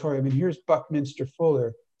this auditorium. And here's Buckminster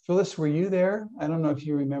Fuller. Phyllis, were you there? I don't know if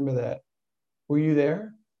you remember that. Were you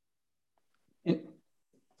there?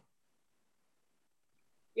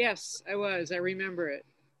 Yes, I was. I remember it.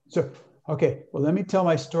 So, okay. Well, let me tell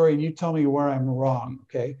my story and you tell me where I'm wrong.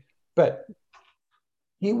 Okay. But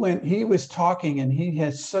he was talking and he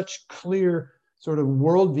has such clear sort of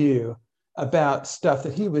worldview about stuff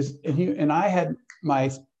that and I had my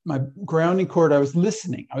grounding cord. I was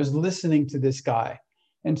listening to this guy.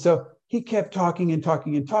 And so he kept talking and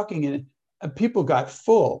talking and talking, and people got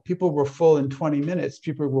full. People were full in 20 minutes.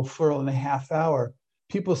 People were full in a half hour.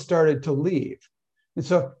 People started to leave. And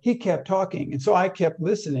so he kept talking. And so I kept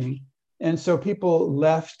listening. And so people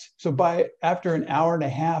left. So after an hour and a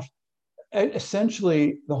half,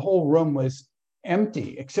 essentially the whole room was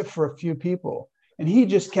empty except for a few people. And he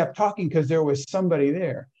just kept talking because there was somebody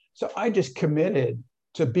there. So I just committed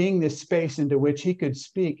to being this space into which he could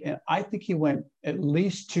speak. And I think he went at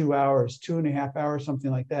least 2 hours, 2.5 hours,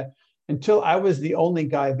 something like that, until I was the only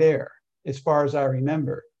guy there, as far as I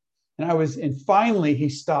remember. And finally he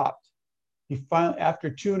stopped. He finally, after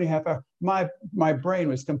 2.5 hours, my brain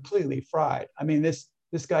was completely fried. I mean, this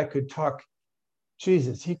guy could talk,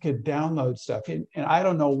 Jesus, he could download stuff. And I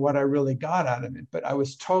don't know what I really got out of it, but I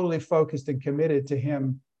was totally focused and committed to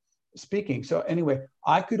him speaking. So anyway,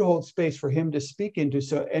 I could hold space for him to speak into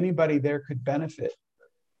so anybody there could benefit.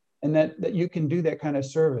 And that you can do that kind of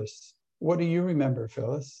service. What do you remember,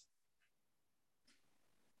 Phyllis?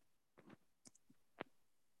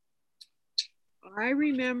 I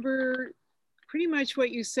remember pretty much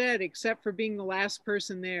what you said, except for being the last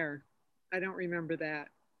person there. I don't remember that.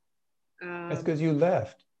 That's because you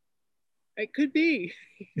left. It could be.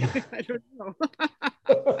 I don't know.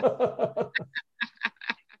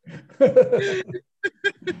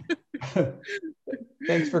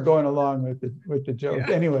 Thanks for going along with the joke.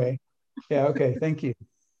 Yeah. Anyway, yeah, okay, thank you.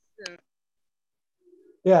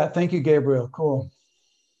 Yeah, thank you, Gabriel. Cool.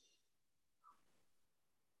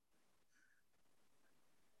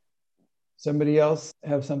 Somebody else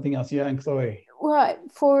have something else? Yeah, and Chloe. Well,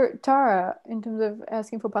 for Tara, in terms of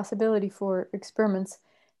asking for possibility for experiments,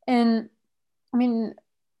 and I mean,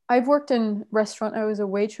 I've worked in restaurant. I was a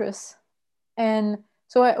waitress, and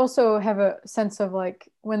so I also have a sense of like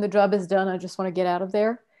when the job is done, I just want to get out of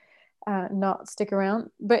there, not stick around.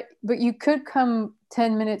 But you could come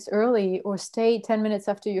 10 minutes early or stay 10 minutes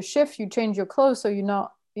after your shift. You change your clothes so you're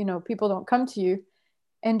not, people don't come to you,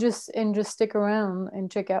 and just stick around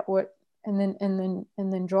and check out what, and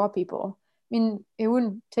then draw people. I mean, it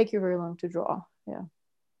wouldn't take you very long to draw. Yeah.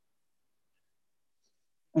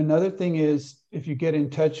 Another thing is, if you get in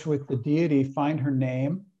touch with the deity, find her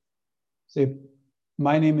name. Say,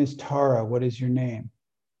 my name is Tara. What is your name?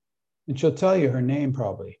 And she'll tell you her name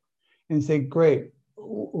probably. And say, great,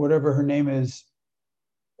 whatever her name is.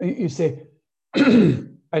 You say,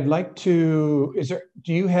 I'd like to,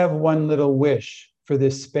 do you have one little wish for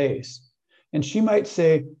this space? And she might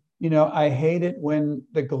say, I hate it when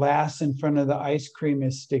the glass in front of the ice cream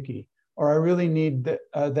is sticky, or I really need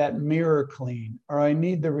that mirror clean, or I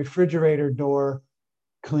need the refrigerator door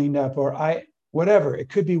cleaned up, or whatever. It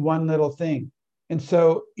could be one little thing. And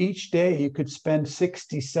so each day you could spend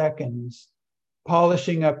 60 seconds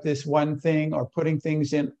polishing up this one thing or putting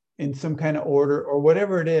things in some kind of order or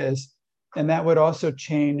whatever it is. And that would also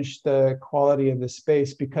change the quality of the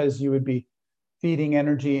space, because you would be feeding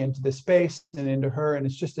energy into the space and into her. And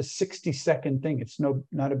it's just a 60-second thing. It's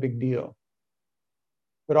not a big deal.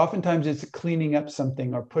 But oftentimes it's cleaning up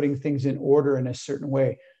something or putting things in order in a certain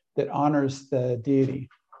way that honors the deity.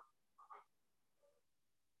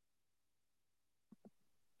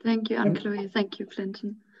 Thank you, Anne-Chloe. Thank you,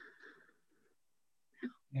 Clinton.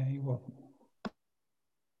 Yeah, you're welcome.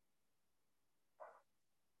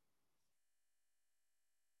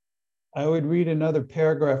 I would read another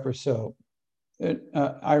paragraph or so.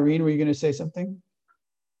 Irene, were you going to say something?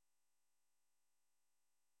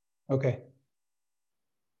 Okay.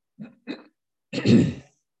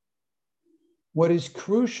 What is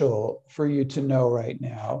crucial for you to know right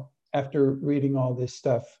now, after reading all this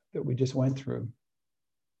stuff that we just went through,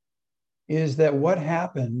 is that what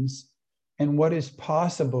happens and what is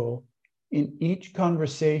possible in each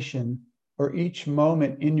conversation or each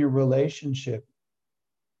moment in your relationship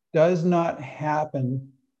does not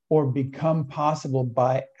happen or become possible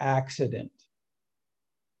by accident.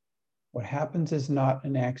 What happens is not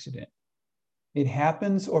an accident. It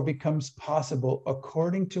happens or becomes possible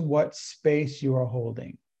according to what space you are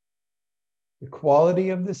holding. The quality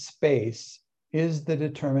of the space is the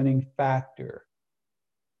determining factor.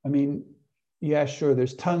 I mean, yeah, sure,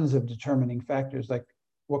 there's tons of determining factors, like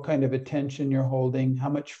what kind of attention you're holding, how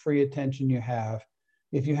much free attention you have,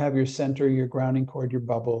 if you have your center, your grounding cord, your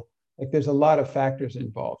bubble. Like there's a lot of factors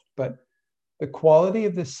involved, but the quality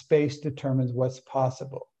of the space determines what's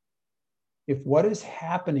possible. If what is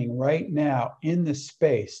happening right now in the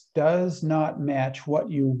space does not match what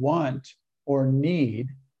you want or need,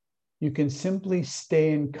 you can simply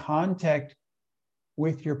stay in contact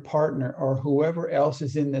with your partner or whoever else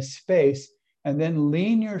is in the space, and then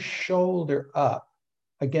lean your shoulder up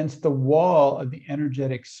against the wall of the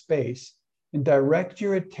energetic space and direct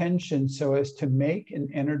your attention so as to make an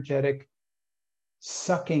energetic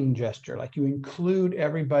sucking gesture, like you include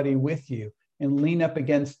everybody with you and lean up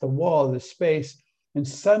against the wall of the space And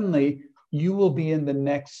suddenly you will be in the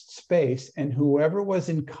next space, and whoever was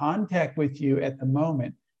in contact with you at the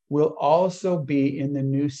moment will also be in the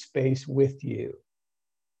new space with you.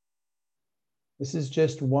 This is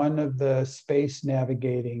just one of the space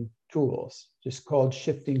navigating tools, just called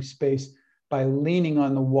shifting space, by leaning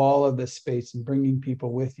on the wall of the space and bringing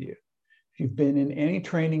people with you. If you've been in any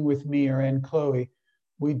training with me or Anne Chloe,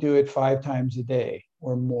 we do it 5 times a day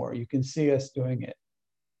or more. You can see us doing it.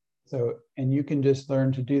 So, and you can just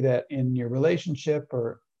learn to do that in your relationship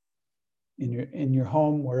or in your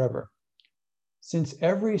home, wherever. Since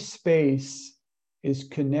every space is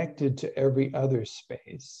connected to every other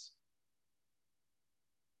space.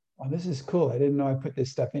 Oh, this is cool. I didn't know I put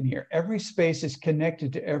this stuff in here. Every space is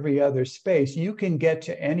connected to every other space. You can get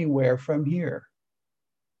to anywhere from here.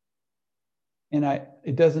 And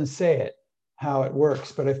it doesn't say it, how it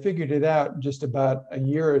works, but I figured it out just about a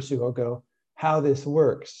year or so ago, how this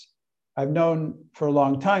works. I've known for a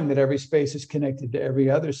long time that every space is connected to every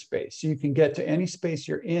other space. So you can get to any space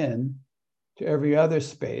you're in, to every other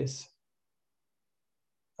space.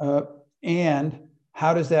 And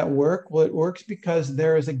how does that work? Well, it works because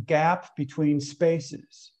there is a gap between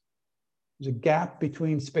spaces. There's a gap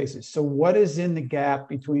between spaces. So what is in the gap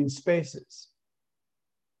between spaces?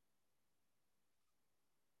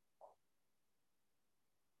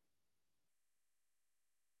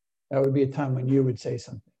 That would be a time when you would say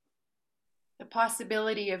something. The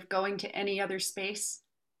possibility of going to any other space.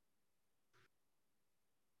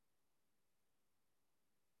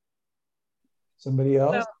 Somebody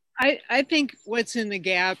else? So I think what's in the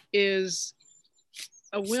gap is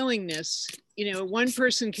a willingness. You know, one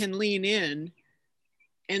person can lean in,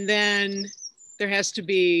 and then there has to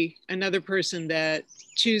be another person that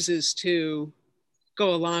chooses to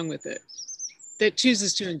go along with it, that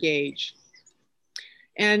chooses to engage.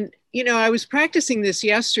 And, you know, I was practicing this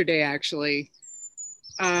yesterday, actually,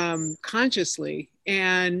 consciously,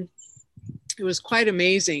 and it was quite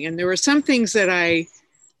amazing. And there were some things that I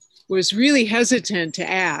was really hesitant to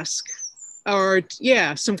ask, or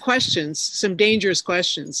some questions, some dangerous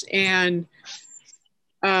questions. And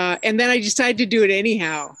then I decided to do it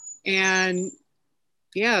anyhow. And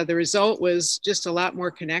yeah, the result was just a lot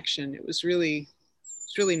more connection. It's really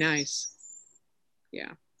nice.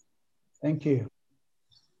 Yeah. Thank you.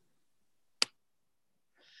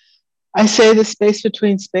 I say the space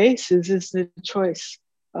between spaces is the choice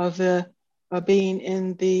of being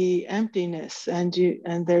in the emptiness, and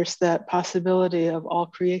there's that possibility of all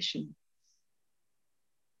creation.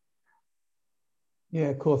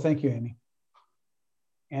 Yeah, cool. Thank you, Amy.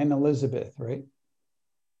 And Elizabeth, right?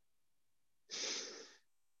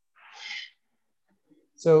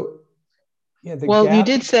 So, yeah. You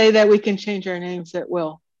did say that we can change our names at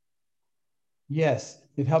will. Yes,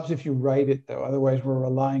 it helps if you write it, though. Otherwise, we're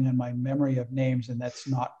relying on my memory of names, and that's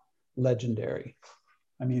not legendary.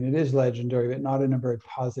 I mean, it is legendary, but not in a very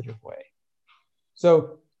positive way.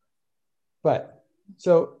 So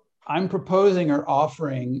I'm proposing or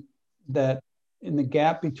offering that in the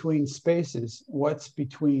gap between spaces, what's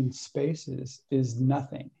between spaces is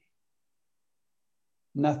nothing.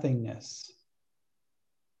 Nothingness.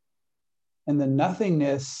 And the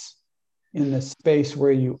nothingness in the space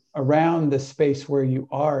around the space where you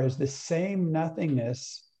are is the same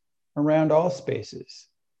nothingness around all spaces.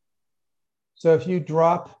 So if you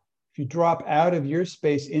drop out of your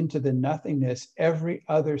space into the nothingness, every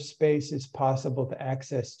other space is possible to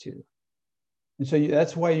access to. And so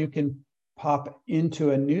that's why you can pop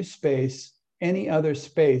into a new space, any other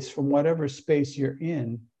space from whatever space you're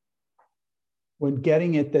in, when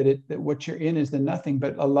getting it that what you're in is the nothing.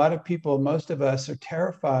 But a lot of people, most of us, are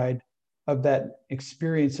terrified of that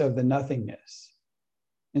experience of the nothingness.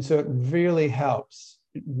 And so it really helps.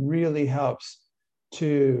 It really helps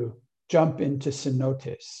to jump into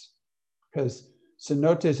cenotes, because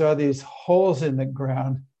cenotes are these holes in the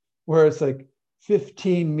ground where it's like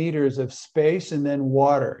 15 meters of space and then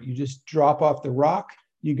water. You just drop off the rock,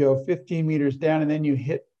 you go 15 meters down, and then you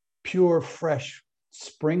hit pure, fresh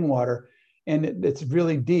spring water. And it's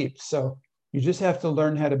really deep. So you just have to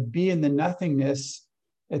learn how to be in the nothingness.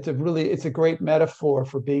 It's a great metaphor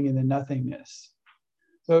for being in the nothingness.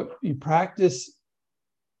 So you practice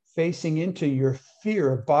facing into your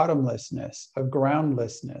fear of bottomlessness, of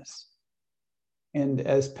groundlessness. And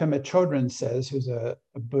as Pema Chodron says, who's a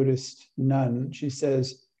Buddhist nun, she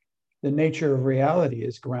says, the nature of reality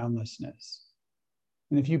is groundlessness.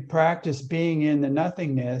 And if you practice being in the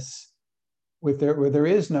nothingness where there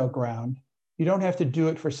is no ground, you don't have to do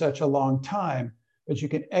it for such a long time, but you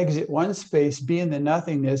can exit one space, be in the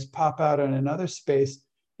nothingness, pop out on another space,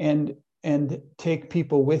 and take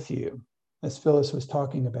people with you, as Phyllis was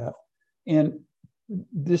talking about. And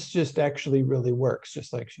this just actually really works,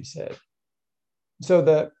 just like she said. So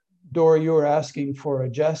the Dora, you were asking for a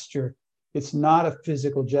gesture. It's not a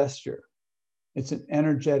physical gesture. It's an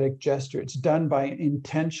energetic gesture. It's done by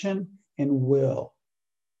intention and will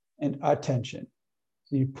and attention.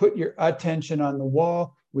 So you put your attention on the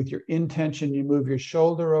wall. With your intention, you move your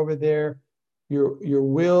shoulder over there. Your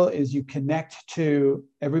will is you connect to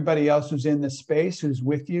everybody else who's in the space, who's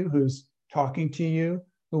with you, who's talking to you,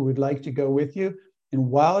 who would like to go with you. And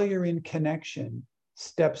while you're in connection,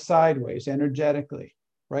 step sideways energetically,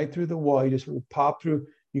 right through the wall. You just pop through,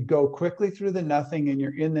 you go quickly through the nothing, and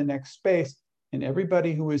you're in the next space. And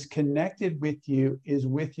everybody who is connected with you is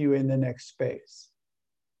with you in the next space.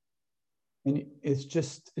 And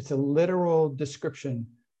it's a literal description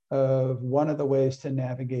of one of the ways to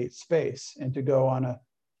navigate space and to go on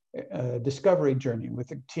a discovery journey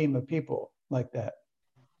with a team of people like that.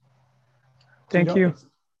 Thank you.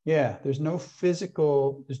 Yeah, there's no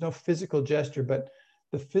physical gesture, but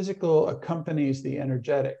the physical accompanies the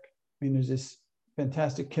energetic. I mean, there's this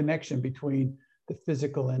fantastic connection between the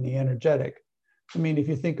physical and the energetic. I mean, if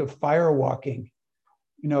you think of fire walking,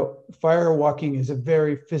 fire walking is a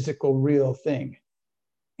very physical, real thing.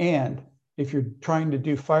 And if you're trying to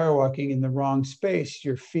do fire walking in the wrong space,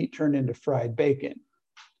 your feet turn into fried bacon.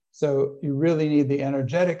 So you really need the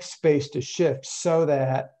energetic space to shift so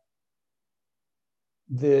that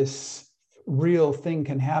this real thing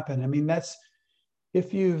can happen. I mean,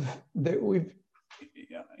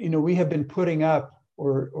 we have been putting up,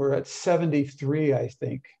 or at 73, I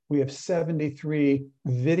think, we have 73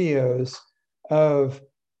 videos of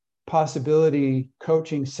possibility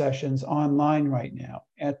coaching sessions online right now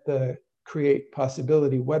at the Create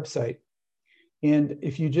Possibility website. And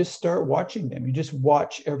if you just start watching them, you just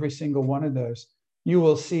watch every single one of those, you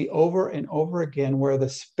will see over and over again where the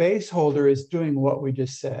space holder is doing what we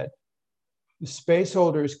just said. The space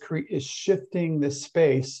holder is shifting the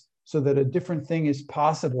space so that a different thing is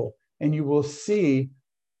possible. And you will see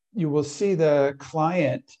the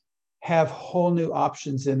client have whole new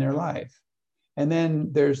options in their life. And then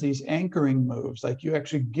there's these anchoring moves, like you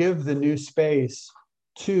actually give the new space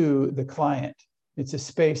to the client. It's a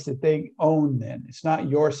space that they own then. It's not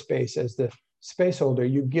your space as the space holder.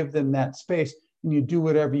 You give them that space and you do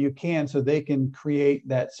whatever you can so they can create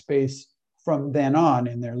that space from then on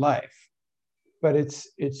in their life. But it's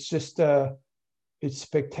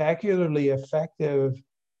spectacularly effective,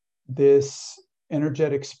 this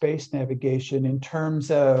energetic space navigation, in terms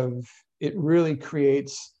of it really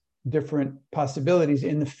creates different possibilities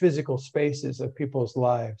in the physical spaces of people's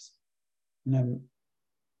lives. And then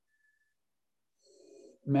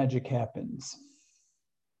magic happens.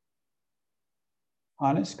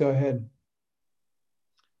 Hannes, go ahead.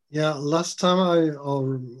 Yeah,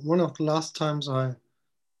 one of the last times I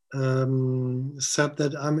said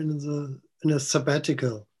that I'm in a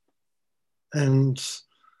sabbatical, and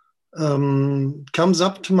comes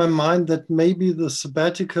up to my mind that maybe the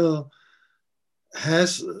sabbatical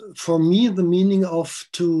has, for me, the meaning of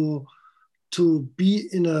to be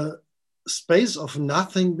in a space of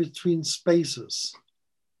nothing between spaces,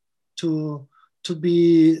 to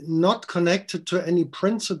be not connected to any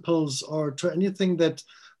principles or to anything that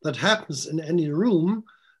happens in any room,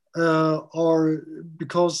 or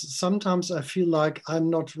because sometimes I feel like I'm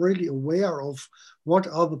not really aware of what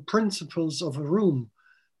are the principles of a room,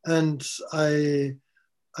 and I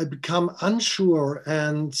become unsure,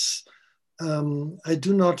 and I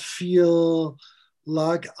do not feel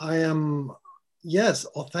like I am,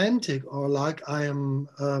 authentic, or like I am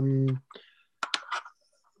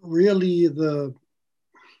really the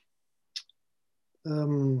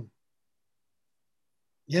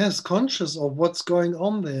conscious of what's going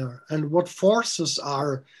on there and what forces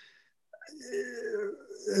are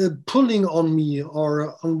pulling on me,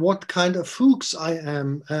 or on what kind of hooks I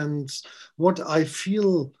am and what I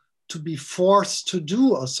feel to be forced to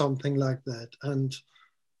do, or something like that. And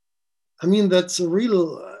I mean, that's a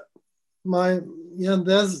real,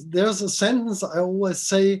 there's a sentence I always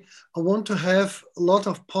say, I want to have a lot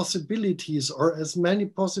of possibilities, or as many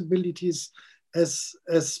possibilities as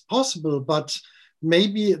possible, but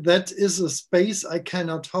maybe that is a space I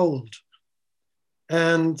cannot hold.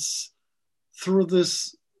 And through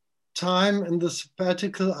this time in the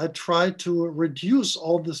sabbatical, I try to reduce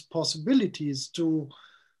all these possibilities to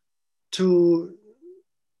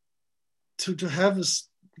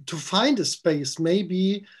find a space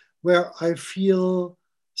maybe where I feel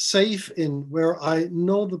safe in, where I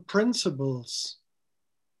know the principles.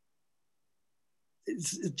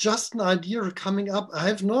 It's just an idea coming up. I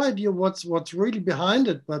have no idea what's really behind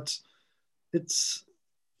it, but it's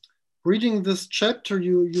reading this chapter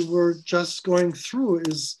you were just going through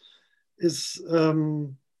is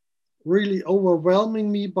really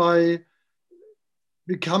overwhelming me by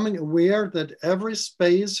becoming aware that every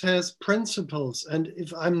space has principles. And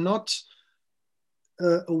if I'm not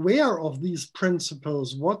aware of these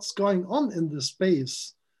principles, what's going on in the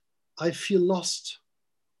space, I feel lost.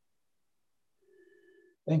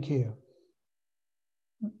 Thank you.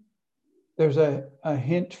 There's a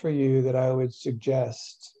hint for you that I would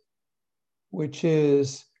suggest, which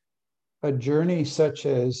is a journey such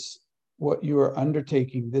as what you are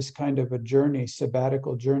undertaking, this kind of a journey,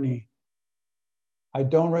 sabbatical journey. I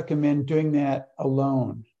don't recommend doing that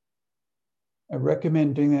alone. I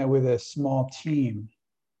recommend doing that with a small team.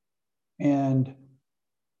 And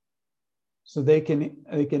so they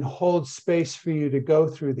can hold space for you to go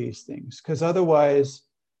through these things. Because otherwise,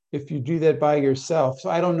 if you do that by yourself, so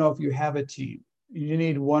I don't know if you have a team, you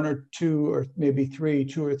need one or two or maybe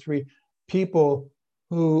two or three people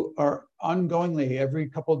who are ongoingly every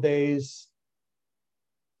couple of days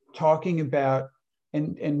talking about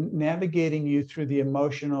and navigating you through the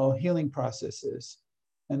emotional healing processes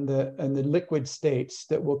and the liquid states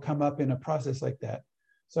that will come up in a process like that.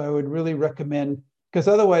 So I would really recommend, because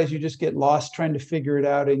otherwise you just get lost trying to figure it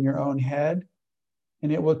out in your own head,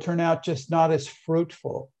 and it will turn out just not as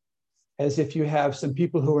fruitful as if you have some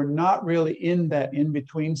people who are not really in that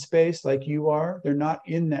in-between space like you are. They're not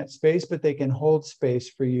in that space, but they can hold space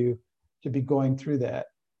for you to be going through that.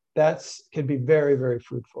 That can be very, very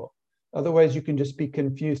fruitful. Otherwise, you can just be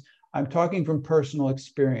confused. I'm talking from personal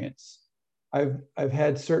experience. I've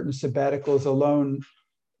had certain sabbaticals alone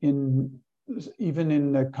even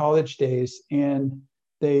in the college days, and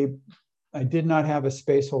I did not have a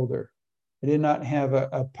space holder. I did not have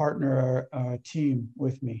a partner or a team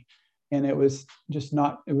with me. And it was just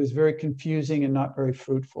it was very confusing and not very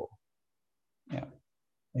fruitful. Yeah,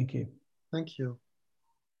 thank you. Thank you.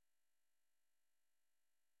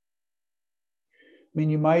 I mean,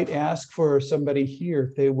 you might ask for somebody here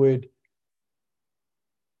if they would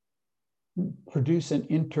produce an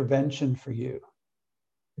intervention for you.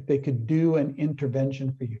 If they could do an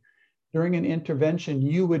intervention for you. During an intervention,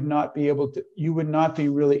 you would not be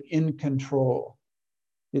really in control.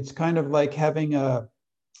 It's kind of like having a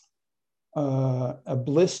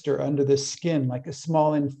blister under the skin, like a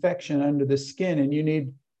small infection under the skin, and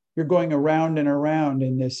you're going around and around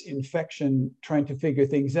in this infection trying to figure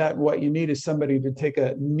things out. What you need is somebody to take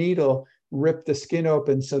a needle, rip the skin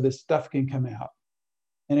open so the stuff can come out.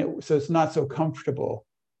 And so it's not so comfortable,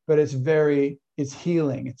 but it's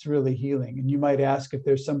healing. It's really healing. And you might ask if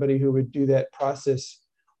there's somebody who would do that process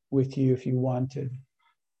with you if you wanted.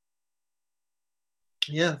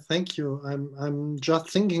 Yeah, thank you. I'm just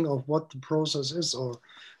thinking of what the process is, or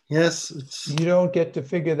yes, you don't get to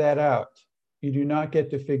figure that out. You do not get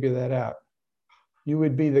to figure that out. You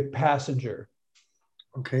would be the passenger.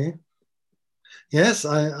 Okay. Yes,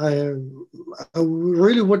 I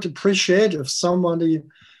really would appreciate if someone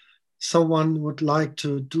would like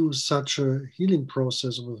to do such a healing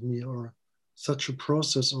process with me, or such a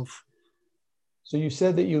process of. So you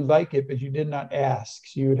said that you like it, but you did not ask.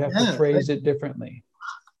 So you would have to phrase it differently.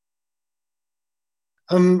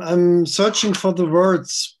 I'm searching for the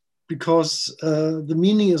words because the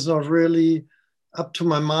meaning is not really up to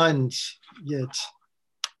my mind yet.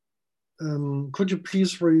 Could you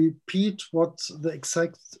please repeat what the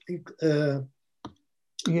exact?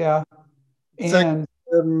 Yeah, and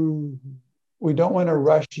we don't want to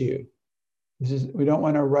rush you. We don't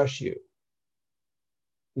want to rush you.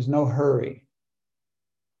 There's no hurry.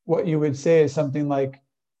 What you would say is something like,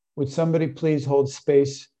 "Would somebody please hold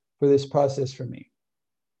space for this process for me?"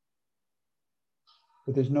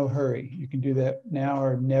 But there's no hurry. You can do that now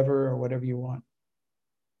or never or whatever you want.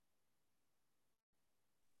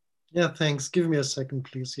 Yeah, thanks. Give me a second,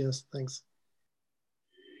 please. Yes, thanks.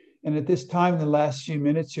 And at this time, the last few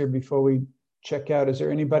minutes here before we check out, is there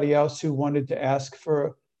anybody else who wanted to ask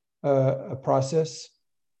for a process?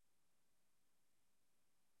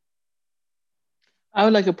 I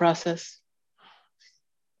would like a process.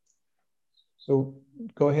 So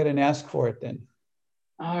go ahead and ask for it then.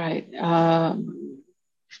 All right.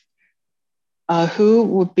 Who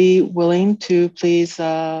would be willing to please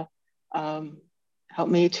help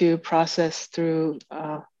me to process through?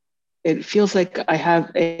 It feels like I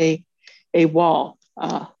have a wall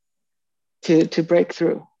to break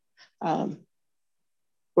through,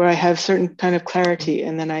 where I have certain kind of clarity,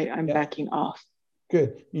 and then I'm backing off.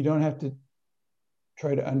 Good. You don't have to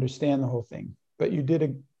try to understand the whole thing, but you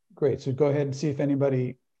did great. So go ahead and see if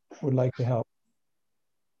anybody would like to help.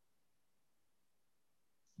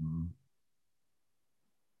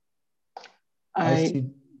 I see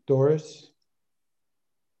Doris?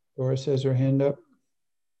 Doris has her hand up.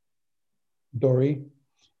 Dory.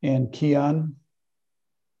 And Kian?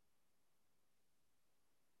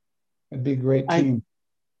 It'd be a great team.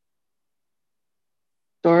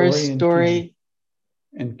 Doris, Dory,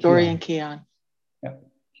 and Kian. Dory and Kian. Yeah,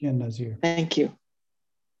 Kian Nazir. Thank you.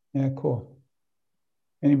 Yeah, cool.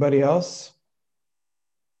 Anybody else?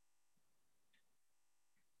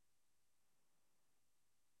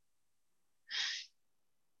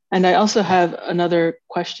 And I also have another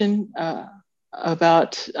question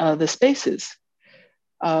about the spaces,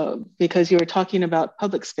 because you were talking about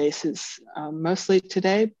public spaces mostly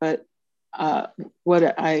today, but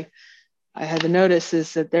what I had to notice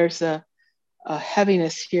is that there's a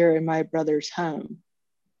heaviness here in my brother's home.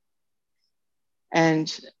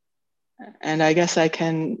 And I guess I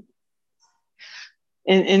can,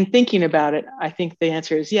 in thinking about it, I think the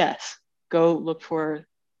answer is yes, go look for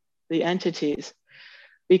the entities.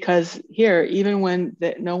 Because here, even when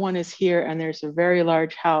no one is here and there's a very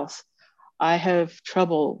large house, I have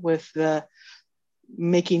trouble with the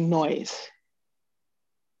making noise.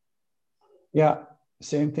 Yeah,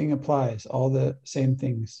 same thing applies, all the same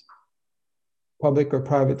things. Public or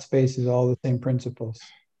private spaces, all the same principles.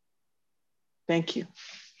 Thank you.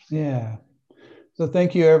 Yeah. So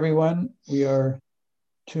thank you, everyone. We are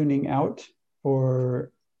tuning out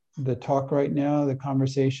for the talk right now, the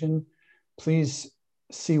conversation. Please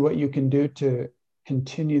see what you can do to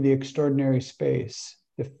continue the extraordinary space,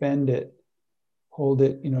 defend it, hold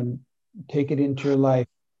it, take it into your life,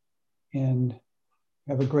 and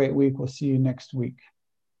have a great week. We'll see you next week.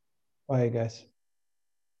 Bye, guys.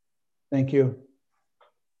 Thank you.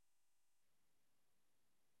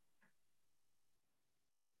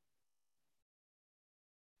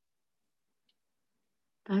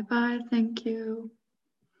 Bye-bye. Thank you.